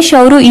ಮಹೇಶ್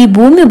ಅವರು ಈ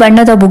ಭೂಮಿ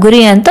ಬಣ್ಣದ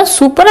ಬುಗುರಿ ಅಂತ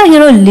ಸೂಪರ್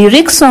ಆಗಿರೋ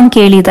ಲಿರಿಕ್ಸ್ ಸಾಂಗ್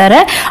ಕೇಳಿದ್ದಾರೆ.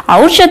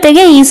 ಅವ್ರ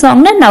ಜೊತೆಗೆ ಈ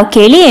ಸಾಂಗ್ ನ ನಾವು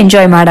ಕೇಳಿ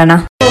ಎಂಜಾಯ್ ಮಾಡೋಣ.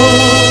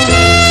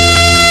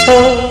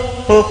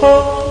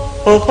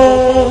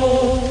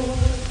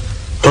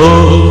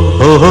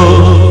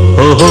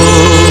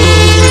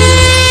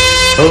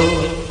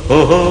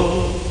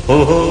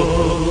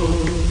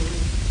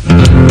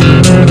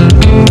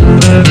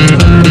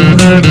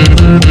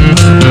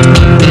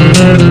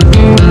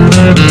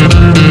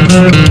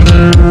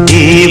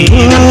 ಈ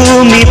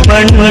ಭೂಮಿ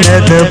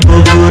ಬಣ್ಣದ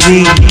ಬುಗುರಿ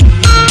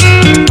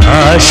ಆ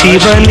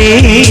ಶಿವನೇ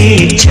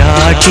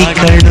ಚಾಟಿ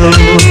ಕಣೋ,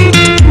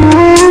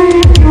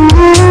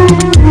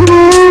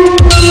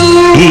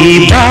 ಈ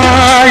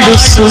ಬಾಳು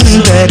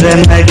ಸುಂದರ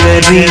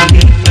ನಗರಿ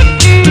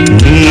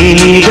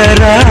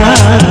ನೀನಿಗರ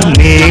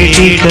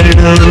ಮೇಟಿ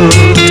ಕಣೋ,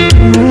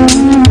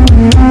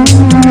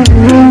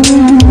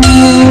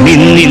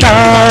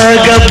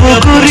 ನಿನ್ನಾಗ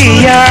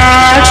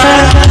ಬುಗುರಿಯಾಟ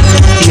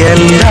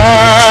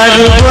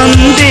ಎಲ್ಲಾರು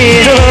ಒಂದೇ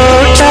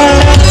ರೋಟ,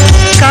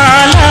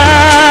 ಕಾಲ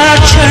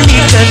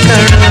ಕ್ಷಣಿಕ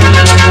ಕಣೋ.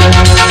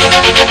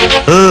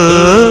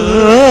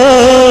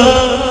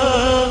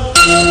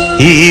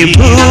 ಈ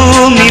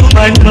ಭೂಮಿ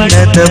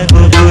ಬಣ್ಣದ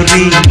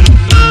ಬುಗುರಿ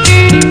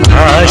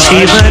ಆ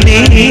ಶಿವನೇ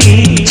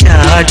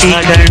ಚಾಟಿ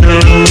ಕಣೋ,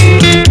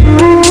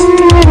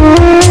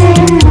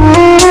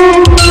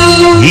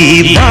 ಈ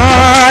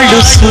ಬಾಳು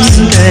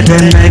ಸುಂದರ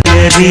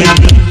ನಗರಿ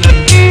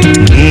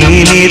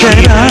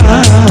ನೀನಿದರ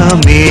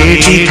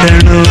ಮೇಟಿ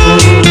ಕಣೋ.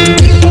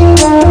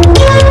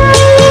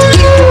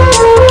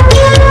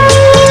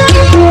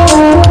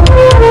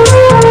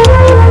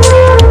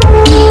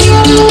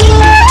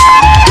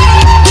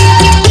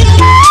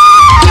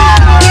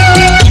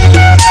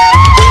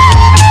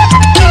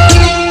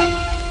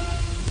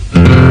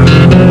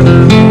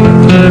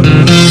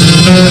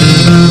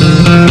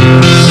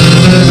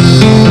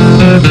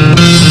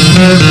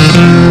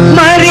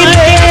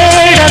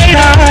 ಮರಿಬೇಡ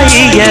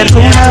ತಾಯಿಯ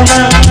ಋಣವ,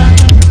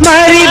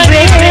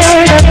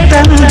 ಮರಿಬೇಡ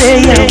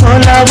ತಂದೆಯ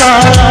ಹೊಲವ,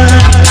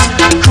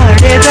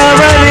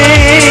 ಹಡೆದವರೇ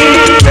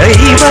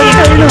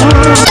ದೈವಗಳು,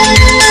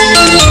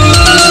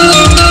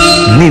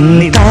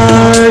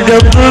 ನಿಂತಾಗ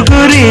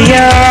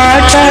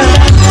ಬುಗುರಿಯಾಟ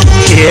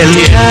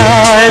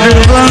ಎಲ್ಲಾರು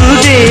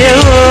ಒಂದೇ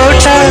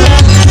ಓಟ,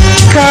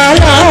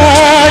 ಕಾಲಾಕ್ಷಣಿಕಗಳು.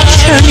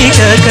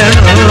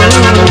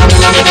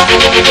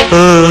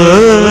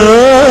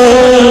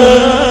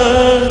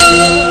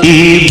 ಈ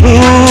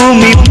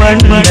ಭೂಮಿ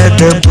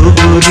ಬಣ್ಣದ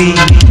ಬುಗುರಿ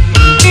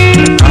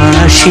ಆ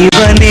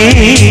ಶಿವನೇ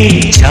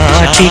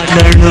ಚಾಟಿ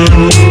ಕಣೋ,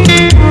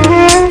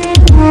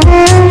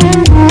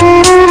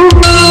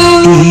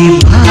 ಈ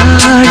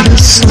ಬಾಳು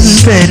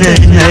ಸುಂದರ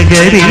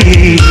ನಗರಿ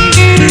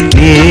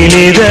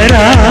ನೀನಿದರ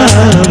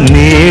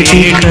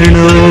ಮೇಟಿ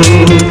ಕಣೋ.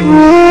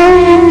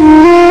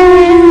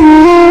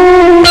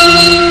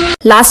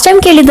 ಲಾಸ್ಟ್ ಟೈಮ್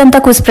ಕೇಳಿದಂತ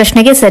ಕ್ವಿಸ್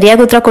ಪ್ರಶ್ನೆಗೆ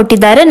ಸರಿಯಾಗಿ ಉತ್ತರ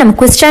ಕೊಟ್ಟಿದ್ದಾರೆ ನಮ್ಮ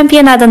ಕ್ವಿಸ್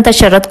ಚಾಂಪಿಯನ್ ಆದಂತ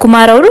ಶರತ್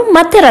ಕುಮಾರ್ ಅವರು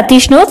ಮತ್ತೆ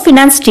ರತೀಶ್ನವ್ರು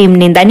ಫಿನಾನ್ಸ್ ಟೀಮ್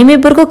ನಿಂದ.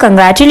 ನಿಮ್ಮಿಬ್ಬರಿಗೂ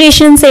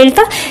ಕಂಗ್ರಾಚುಲೇಷನ್ಸ್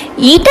ಹೇಳ್ತಾ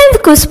ಈ ಟೈಮ್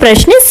ಕ್ವಿಸ್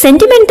ಪ್ರಶ್ನೆ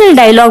ಸೆಂಟಿಮೆಂಟಲ್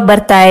ಡೈಲಾಗ್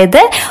ಬರ್ತಾ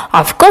ಇದೆ.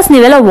 ಅಫ್ಕೋರ್ಸ್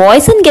ನೀವೆಲ್ಲ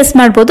ವಾಯ್ಸ್ ಅನ್ ಗೆಸ್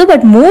ಮಾಡ್ಬೋದು,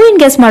 ಬಟ್ ಮೂವ್ ಇನ್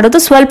ಗೆಸ್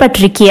ಮಾಡೋದು ಸ್ವಲ್ಪ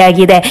ಟ್ರಿಕಿ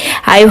ಆಗಿದೆ.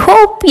 ಐ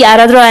ಹೋಪ್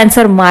ಯಾರಾದ್ರೂ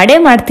ಆನ್ಸರ್ ಮಾಡೇ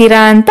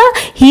ಮಾಡ್ತೀರಾ ಅಂತ.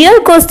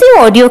 Here goes the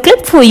audio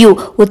clip for you.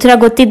 ಉತ್ತರ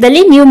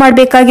ಗೊತ್ತಿದ್ದಲ್ಲಿ ನೀವು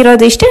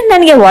ಮಾಡಬೇಕಾಗಿರೋದು ಇಷ್ಟೇ,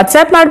 ನನಗೆ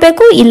ವಾಟ್ಸ್ಆಪ್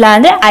ಮಾಡಬೇಕು, ಇಲ್ಲ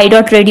ಅಂದ್ರೆ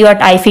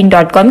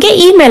i.radio@ifin.com ಗೆ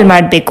ಇಮೇಲ್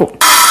ಮಾಡಬೇಕು.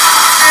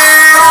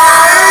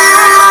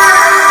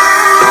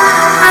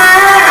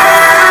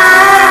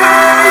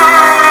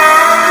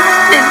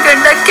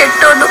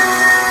 ಕೆಟ್ಟೋನು,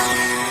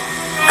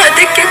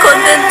 ಅದಕ್ಕೆ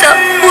ಕೊಂದಂತ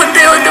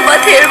ಮುಂದೆ ಒಂದು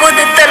ಮಾತು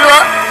ಹೇಳ್ಬೋದಿತ್ತಲ್ವಾ?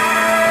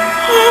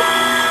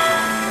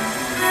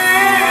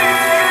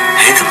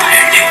 ಹೇಗಪ್ಪ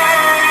ಹೇಳಿ?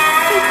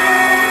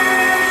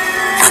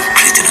 ನನ್ನ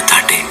ಪ್ರೀತಿನ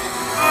ದಾಟಿ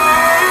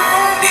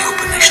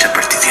ನೀವೊಬ್ಬನ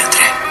ಇಷ್ಟಪಡ್ತಿದ್ದೀಯ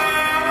ಅಂದ್ರೆ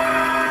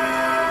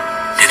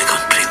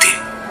ನಿನಗೊಂದು ಪ್ರೀತಿ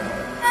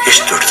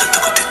ಎಷ್ಟು ದೊಡ್ಡದಂತ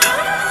ಗೊತ್ತಿತ್ತು.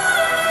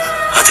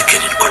 ಅದಕ್ಕೆ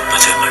ನೀನು ಕೊಟ್ಟು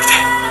ಮದುವೆ ಮಾಡಿದೆ.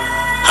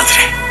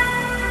 ಆದ್ರೆ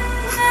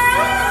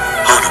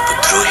ಅವನೊಬ್ಬ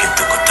ದ್ರೋಹಿ ಅಂತ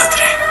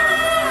ಗೊತ್ತಾದ್ರೆ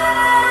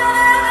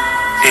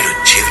ನೀನು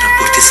ಜೀವನ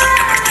ಪೂರ್ತಿ ಸಂಕಟ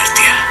ಪಡ್ತಾ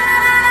ಇರ್ತೀಯ.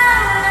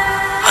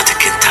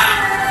 ಅದಕ್ಕಿಂತ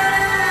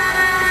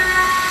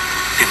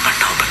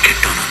ನಿಮ್ಮಣ್ಣ ಒಬ್ಬ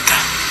ಕೆಟ್ಟವನು ಅಂತ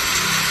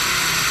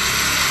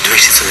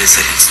ದ್ವೇಷಿಸೋದೇ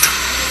ಸರಿ ಅನಿಸ್ತು.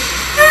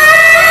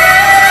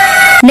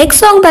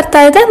 ನೆಕ್ಸ್ಟ್ ಸಾಂಗ್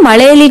ಬರ್ತಾ ಇದೆ,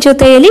 ಮಳೆಯಲ್ಲಿ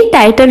ಜೊತೆಯಲ್ಲಿ,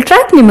 ಟೈಟಲ್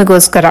ಟ್ರ್ಯಾಕ್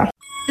ನಿಮಗೋಸ್ಕರ.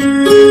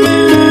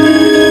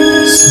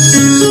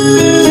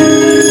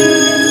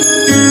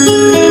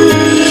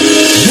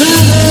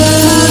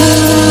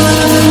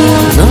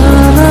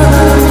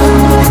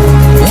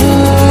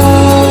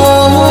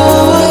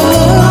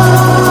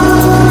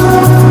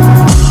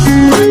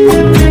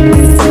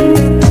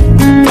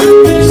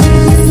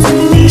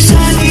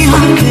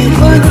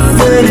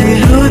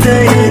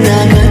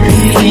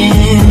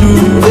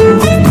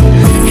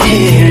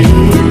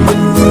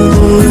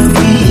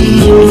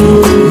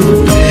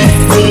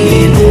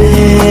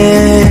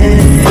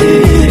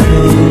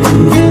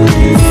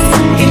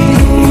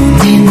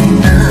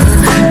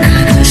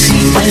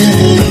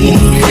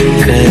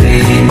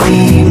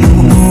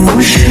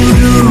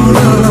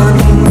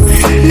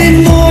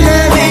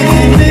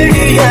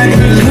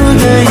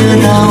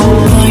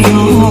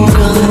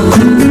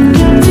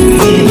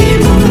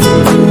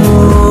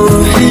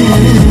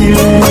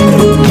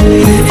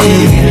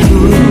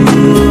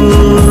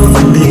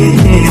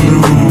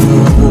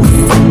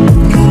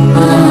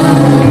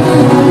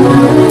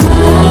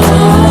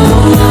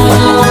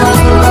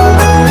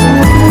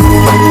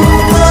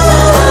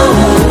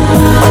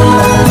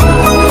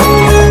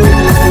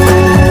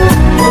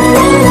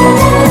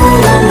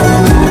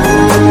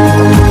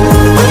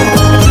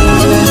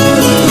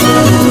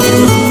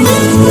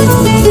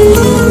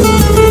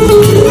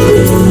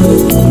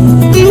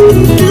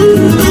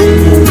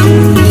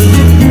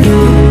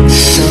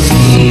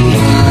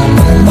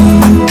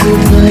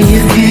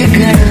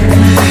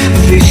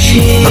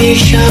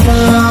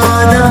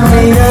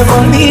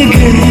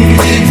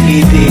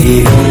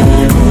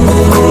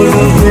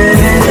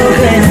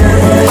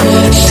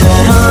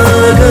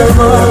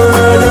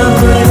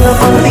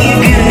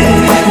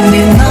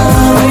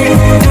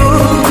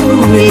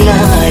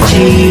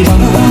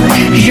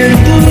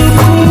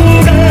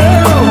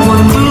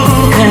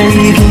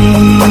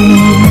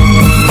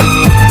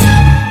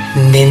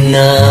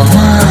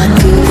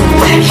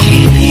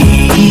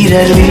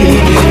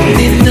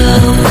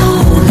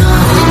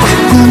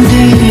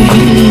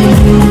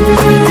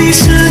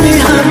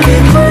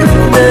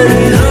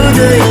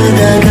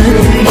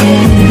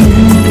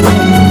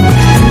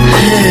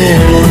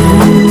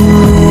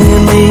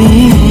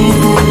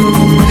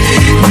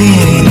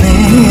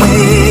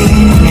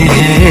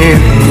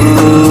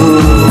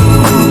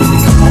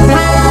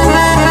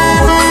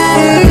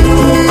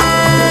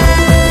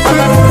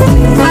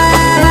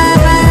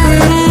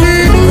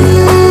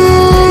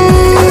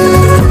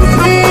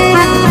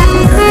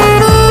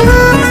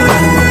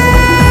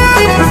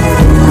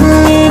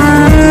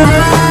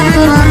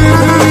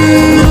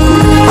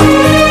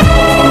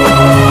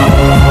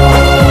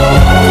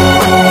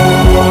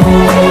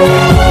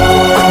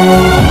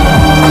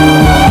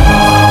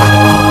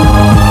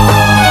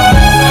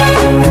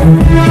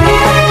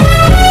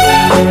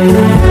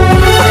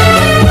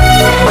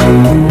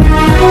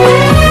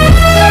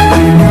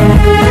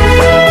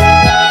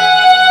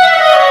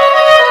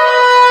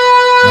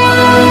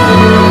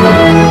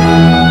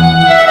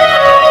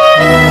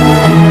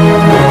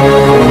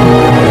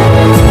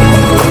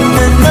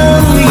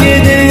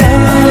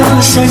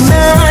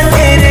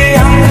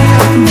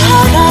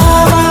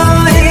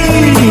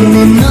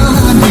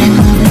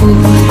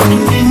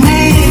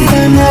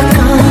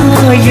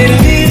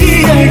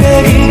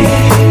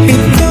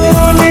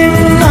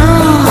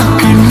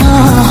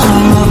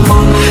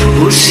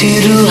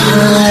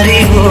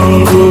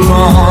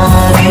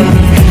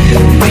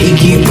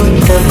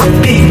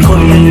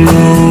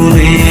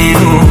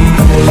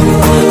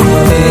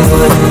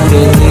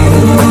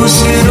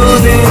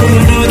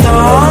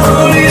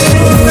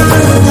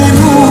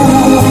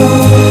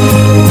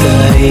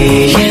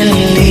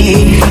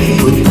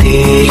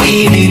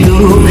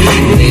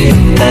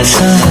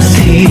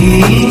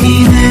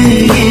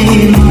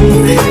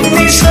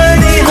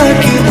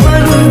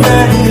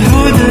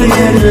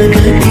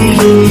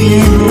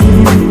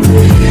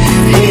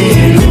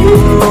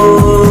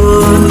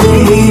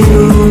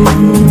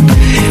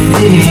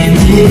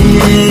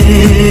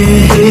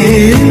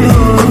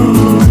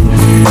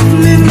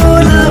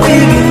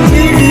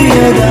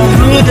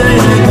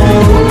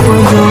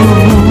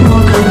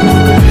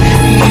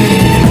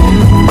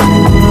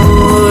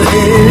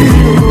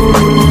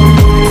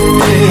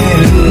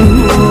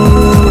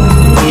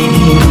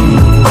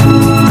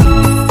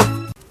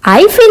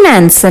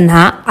 ಫೈನಾನ್ಸ್ ನ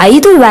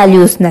 5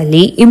 ವ್ಯಾಲ್ಯೂಸ್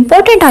ನಲ್ಲಿ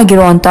ಇಂಪಾರ್ಟೆಂಟ್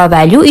ಆಗಿರುವಂತ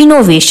ವ್ಯಾಲ್ಯೂ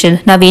ಇನೋವೇಷನ್.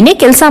 ನಾವೇನೇ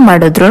ಕೆಲಸ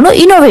ಮಾಡಿದ್ರು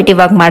ಇನೋವೇಟಿವ್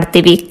ಆಗಿ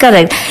ಮಾಡ್ತೀವಿ,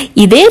 ಕರೆಕ್ಟ್.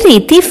 ಇದೇ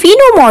ರೀತಿ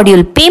ಫಿನೋ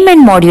ಮಾಡ್ಯೂಲ್,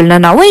 ಪೇಮೆಂಟ್ ಮಾಡ್ಯೂಲ್ ನ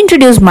ನಾವು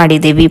ಇಂಟ್ರೊಡ್ಯೂಸ್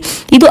ಮಾಡಿದೀವಿ.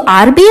 ಇದು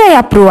RBI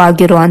ಅಪ್ರೂವ್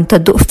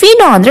ಆಗಿರುವಂತದ್ದು.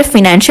 ಫಿನೋ ಅಂದ್ರೆ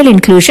financial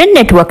inclusion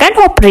network and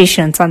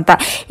operations ಅಂತ.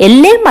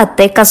 ಎಲ್ಲೇ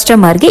ಮತ್ತೆ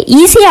ಕಸ್ಟಮರ್ಗೆ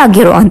ಈಸಿ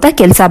ಆಗಿರುವಂತ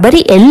ಕೆಲಸ.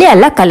 ಬರೀ ಎಲ್ಲೇ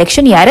ಅಲ್ಲ,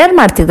 ಕಲೆಕ್ಷನ್ ಯಾರ್ಯಾರು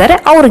ಮಾಡ್ತಿದ್ದಾರೆ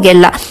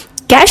ಅವ್ರಿಗೆಲ್ಲ.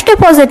 ಕ್ಯಾಶ್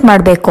ಡೆಪಾಸಿಟ್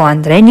ಮಾಡಬೇಕು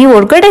ಅಂದ್ರೆ ನೀವು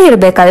ಹೊರಗಡೆ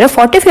ಇರಬೇಕಾದ್ರೆ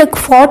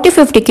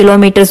 40-50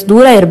 ಕಿಲೋಮೀಟರ್ಸ್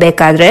ದೂರ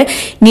ಇರಬೇಕಾದ್ರೆ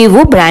ನೀವು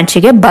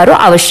ಬ್ರಾಂಚಿಗೆ ಬರೋ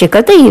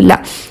ಅವಶ್ಯಕತೆ ಇಲ್ಲ.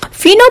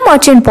 ಫಿನೋ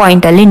ಮರ್ಚೆಂಟ್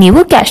ಪಾಯಿಂಟ್ ಅಲ್ಲಿ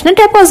ನೀವು ಕ್ಯಾಶ್ನ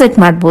ಡೆಪಾಸಿಟ್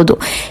ಮಾಡಬಹುದು.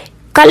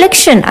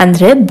 ಕಲೆಕ್ಷನ್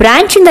ಅಂದ್ರೆ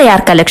ಬ್ರಾಂಚ್ ಇಂದ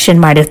ಯಾರು ಕಲೆಕ್ಷನ್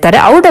ಮಾಡಿರ್ತಾರೆ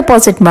ಅವ್ರು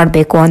ಡೆಪಾಸಿಟ್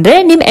ಮಾಡಬೇಕು ಅಂದ್ರೆ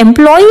ನಿಮ್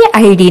ಎಂಪ್ಲಾಯಿ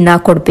ID ನ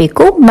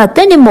ಕೊಡ್ಬೇಕು,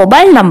 ಮತ್ತೆ ನಿಮ್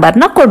ಮೊಬೈಲ್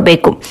ನಂಬರ್ನ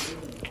ಕೊಡ್ಬೇಕು.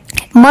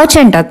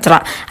 ಮರ್ಚೆಂಟ್ ಹತ್ರ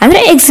ಅಂದ್ರೆ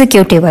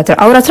ಎಕ್ಸಿಕ್ಯೂಟಿವ್ ಹತ್ರ,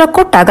 ಅವ್ರ ಹತ್ರ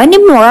ಕೊಟ್ಟಾಗ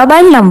ನಿಮ್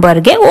ಮೊಬೈಲ್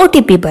ನಂಬರ್ಗೆ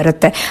OTP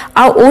ಬರುತ್ತೆ.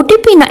 ಆ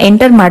OTP ನ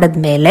ಎಂಟರ್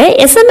ಮಾಡಿದ್ಮೇಲೆ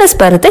SMS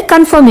ಬರುತ್ತೆ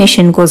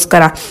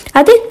ಕನ್ಫರ್ಮೇಶನ್ಗೋಸ್ಕರ.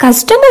 ಅದೇ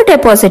ಕಸ್ಟಮರ್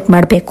ಡೆಪಾಸಿಟ್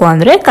ಮಾಡಬೇಕು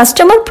ಅಂದ್ರೆ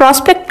ಕಸ್ಟಮರ್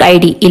ಪ್ರಾಸ್ಪೆಕ್ಟ್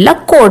ID ಇಲ್ಲ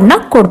ಕೋಡ್ ನ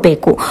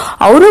ಕೊಡ್ಬೇಕು.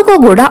 ಅವ್ರಿಗೂ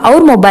ಕೂಡ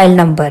ಅವ್ರ ಮೊಬೈಲ್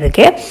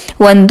ನಂಬರ್ಗೆ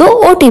ಒಂದು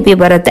OTP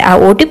ಬರುತ್ತೆ. ಆ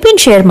OTP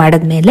ಶೇರ್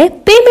ಮಾಡಿದ್ಮೇಲೆ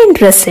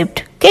ಪೇಮೆಂಟ್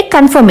ರೆಸಿಪ್ಟ್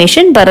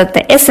ಕನ್ಫರ್ಮೇಶನ್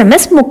ಬರುತ್ತೆ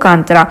SMS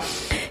ಮುಖಾಂತರ.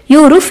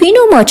 ಇವರು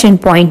ಫಿನೋ ಮರ್ಚೆಂಟ್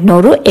ಪಾಯಿಂಟ್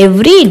ನವರು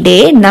ಎವ್ರಿ ಡೇ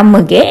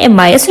ನಮಗೆ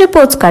MIS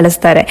ರಿಪೋರ್ಟ್ಸ್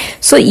ಕಳಿಸ್ತಾರೆ.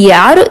 ಸೊ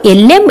ಯಾರು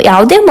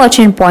ಯಾವುದೇ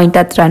ಮರ್ಚೆಂಟ್ ಪಾಯಿಂಟ್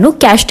ಹತ್ರನೂ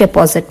ಕ್ಯಾಶ್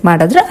ಡೆಪಾಸಿಟ್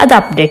ಮಾಡಿದ್ರೆ ಅದು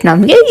ಅಪ್ಡೇಟ್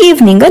ನಮಗೆ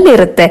ಈವ್ನಿಂಗ್ ಅಲ್ಲಿ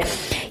ಇರುತ್ತೆ.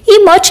 ಈ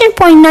ಮರ್ಚೆಂಟ್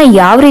ಪಾಯಿಂಟ್ ನ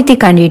ಯಾವ ರೀತಿ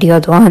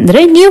ಕಂಡುಹಿಡಿಯೋದು ಅಂದ್ರೆ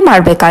ನೀವು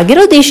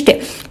ಮಾಡ್ಬೇಕಾಗಿರೋದು ಇಷ್ಟೇ.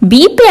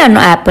 BP ಅನ್ನೋ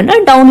ಆಪ್ ಅನ್ನ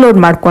ಡೌನ್ಲೋಡ್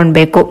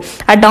ಮಾಡ್ಕೊಳ್ಬೇಕು.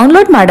 ಆ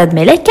ಡೌನ್ಲೋಡ್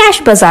ಮಾಡಾದ್ಮೇಲೆ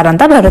ಕ್ಯಾಶ್ ಬಜಾರ್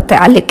ಅಂತ ಬರುತ್ತೆ.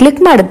 ಅಲ್ಲಿ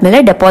ಕ್ಲಿಕ್ ಮಾಡಿದ್ಮೇಲೆ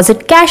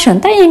ಡೆಪಾಸಿಟ್ ಕ್ಯಾಶ್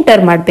ಅಂತ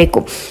ಎಂಟರ್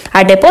ಮಾಡಬೇಕು.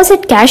 ಆ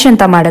ಡೆಪಾಸಿಟ್ ಕ್ಯಾಶ್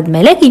ಅಂತ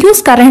ಮಾಡಿದ್ಮೇಲೆ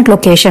ಯೂಸ್ ಕರೆಂಟ್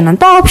ಲೊಕೇಶನ್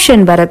ಅಂತ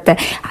ಆಪ್ಷನ್ ಬರುತ್ತೆ.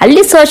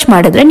 ಅಲ್ಲಿ ಸರ್ಚ್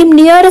ಮಾಡಿದ್ರೆ ನಿಮ್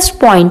ನಿಯರೆಸ್ಟ್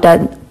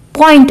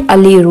ಪಾಯಿಂಟ್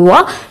ಅಲ್ಲಿ ಇರುವ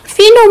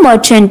ಫಿನೋ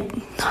ಮರ್ಚೆಂಟ್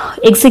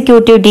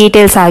ಎಕ್ಸಿಕ್ಯೂಟಿವ್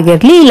ಡೀಟೇಲ್ಸ್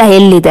ಆಗಿರ್ಲಿ ಇಲ್ಲ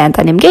ಎಲ್ಲಿದೆ ಅಂತ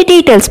ನಿಮ್ಗೆ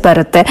ಡೀಟೇಲ್ಸ್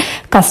ಬರುತ್ತೆ.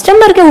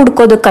 ಕಸ್ಟಮರ್ಗೆ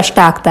ಹುಡ್ಕೋದು ಕಷ್ಟ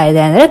ಆಗ್ತಾ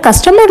ಇದೆ ಅಂದ್ರೆ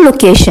ಕಸ್ಟಮರ್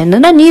ಲೊಕೇಶನ್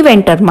ನೀವ್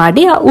ಎಂಟರ್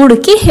ಮಾಡಿ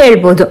ಹುಡುಕಿ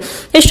ಹೇಳ್ಬೋದು.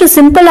 ಎಷ್ಟು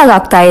ಸಿಂಪಲ್ ಆಗಿ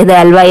ಆಗ್ತಾ ಇದೆ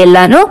ಅಲ್ವಾ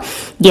ಎಲ್ಲಾನು.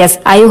 ಎಸ್,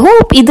 ಐ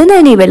ಹೋಪ್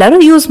ಇದನ್ನ ನೀವೆಲ್ಲರೂ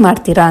ಯೂಸ್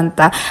ಮಾಡ್ತೀರಾ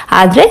ಅಂತ.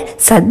 ಆದ್ರೆ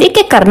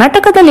ಸದ್ಯಕ್ಕೆ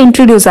ಕರ್ನಾಟಕದಲ್ಲಿ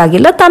ಇಂಟ್ರೊಡ್ಯೂಸ್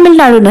ಆಗಿಲ್ಲ,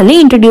 ತಮಿಳುನಾಡಿನಲ್ಲಿ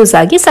ಇಂಟ್ರೊಡ್ಯೂಸ್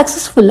ಆಗಿ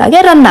ಸಕ್ಸಸ್ಫುಲ್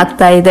ಆಗಿ ರನ್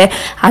ಆಗ್ತಾ ಇದೆ.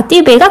 ಅತಿ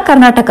ಬೇಗ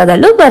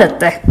ಕರ್ನಾಟಕದಲ್ಲೂ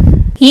ಬರುತ್ತೆ.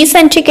 ಈ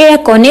ಸಂಚಿಕೆಯ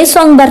ಕೊನೆ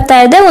ಸಾಂಗ್ ಬರ್ತಾ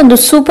ಇದೆ, ಒಂದು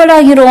ಸೂಪರ್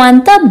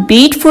ಆಗಿರುವಂತ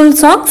ಬೀಟ್ಫುಲ್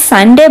ಸಾಂಗ್.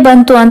 ಸಂಡೇ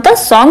ಬಂತು ಅಂತ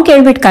ಸಾಂಗ್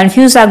ಕೇಳ್ಬಿಟ್ಟು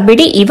ಕನ್ಫ್ಯೂಸ್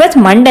ಆಗ್ಬಿಡಿ. ಇವತ್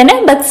ಮಂಡೇನೆ,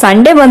 ಬಟ್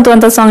ಸಂಡೇ ಬಂತು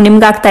ಅಂತ ಸಾಂಗ್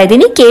ನಿಮ್ಗೆ ಆಗ್ತಾ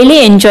ಇದ್ದೀನಿ, ಕೇಳಿ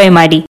ಎಂಜಾಯ್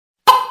ಮಾಡಿ.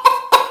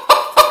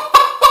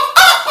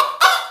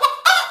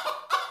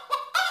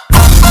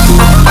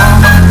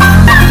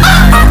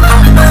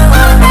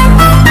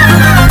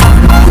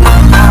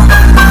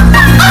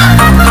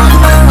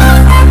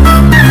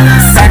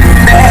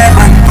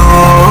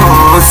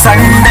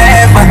 ಸಂಡೇ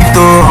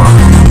ಬಂತು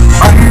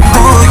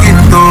ಅಂತೂ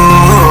ಇತ್ತು,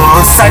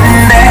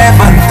 ಸಂಡೇ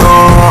ಬಂತು.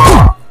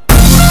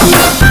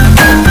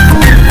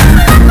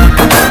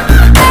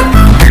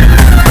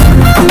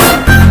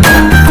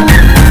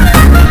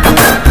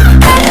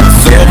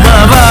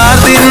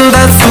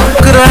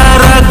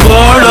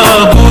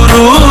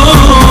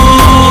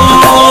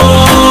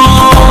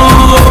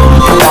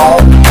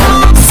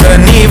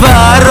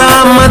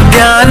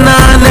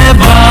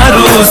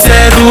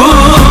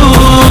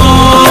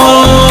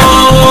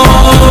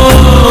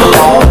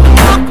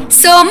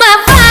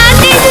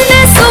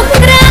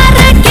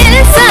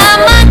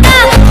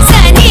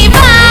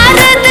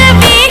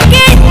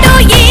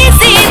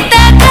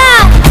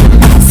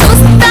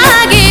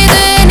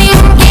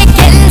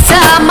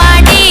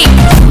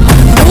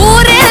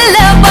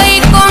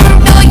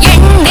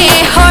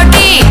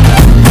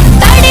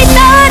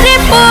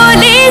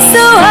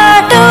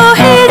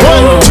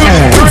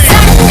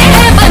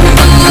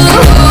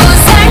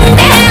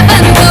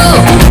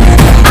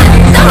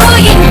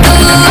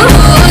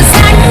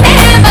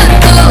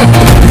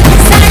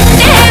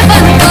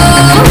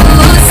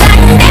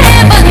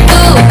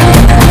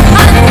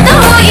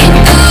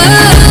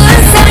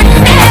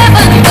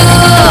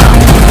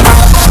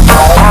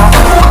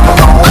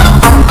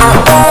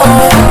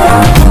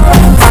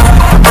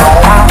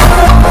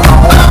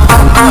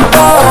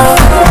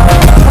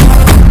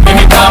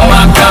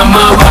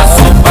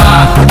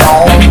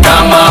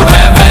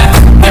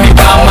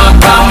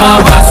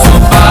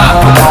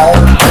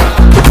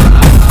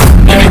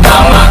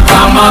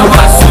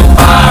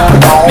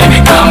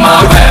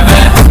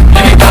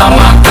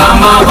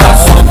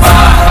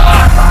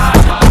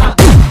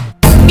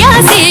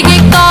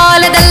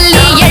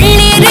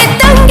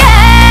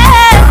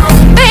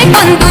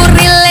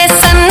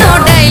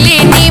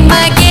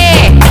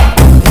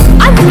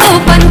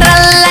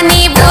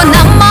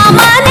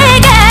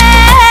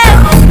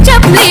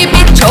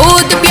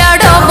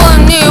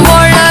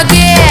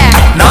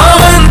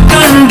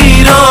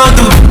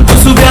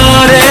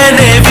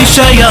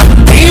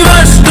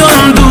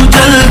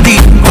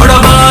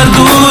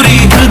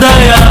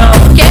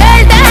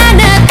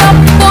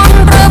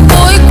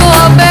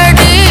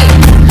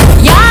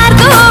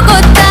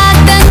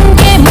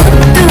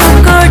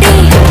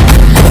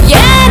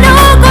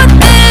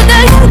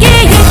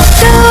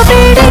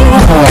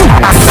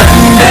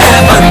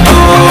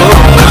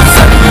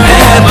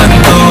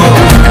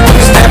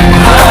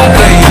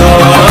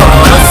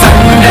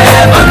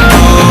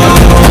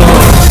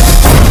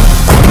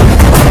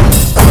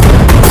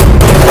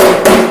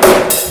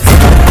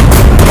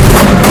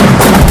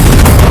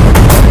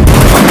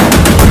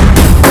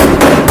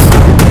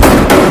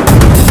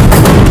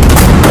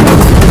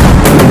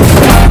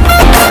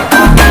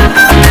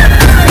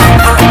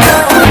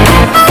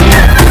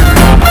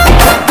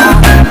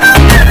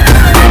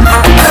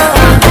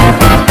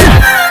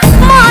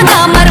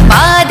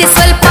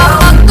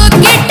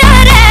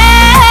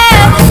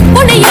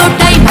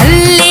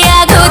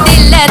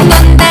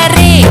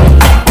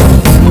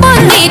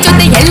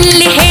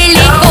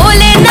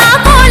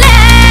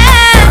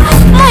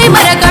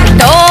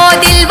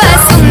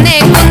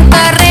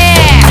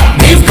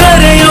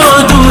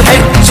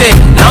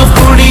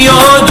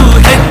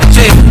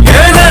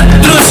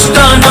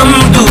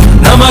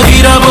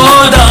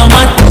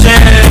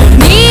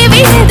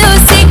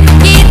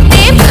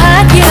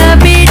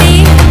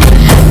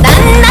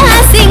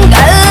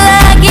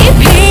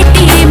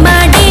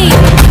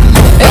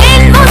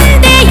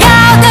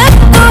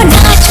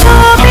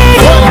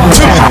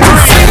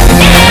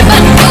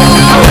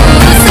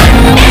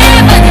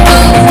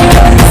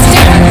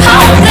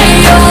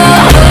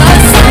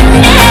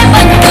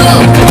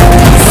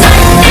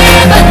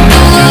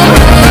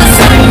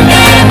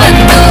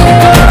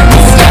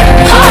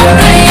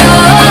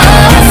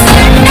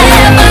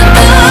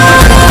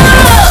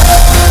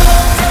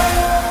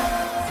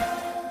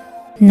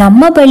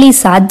 ನಮ್ಮ ಬಳಿ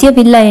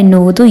ಸಾಧ್ಯವಿಲ್ಲ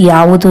ಎನ್ನುವುದು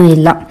ಯಾವುದೂ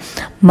ಇಲ್ಲ.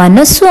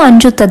 ಮನಸ್ಸು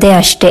ಅಂಜುತ್ತದೆ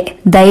ಅಷ್ಟೇ.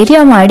 ಧೈರ್ಯ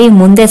ಮಾಡಿ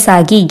ಮುಂದೆ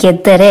ಸಾಗಿ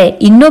ಗೆದ್ದರೆ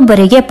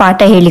ಇನ್ನೊಬ್ಬರಿಗೆ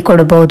ಪಾಠ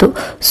ಹೇಳಿಕೊಡಬಹುದು,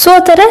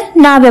 ಸೋತರೆ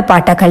ನಾವೇ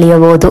ಪಾಠ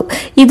ಕಲಿಯಬಹುದು.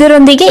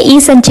 ಇದರೊಂದಿಗೆ ಈ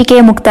ಸಂಚಿಕೆ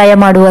ಮುಕ್ತಾಯ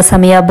ಮಾಡುವ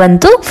ಸಮಯ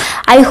ಬಂತು.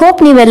 ಐ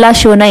ಹೋಪ್ ನೀವೆಲ್ಲ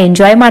ಶೋನ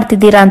ಎಂಜಾಯ್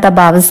ಮಾಡ್ತಿದ್ದೀರಾ ಅಂತ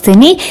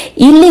ಭಾವಿಸ್ತೀನಿ.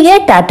 ಇಲ್ಲಿಗೆ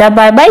tata,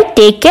 bye bye,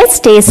 take care,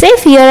 stay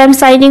safe. Here I am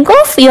signing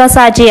off, your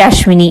ಸಾಜಿ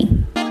ಅಶ್ವಿನಿ.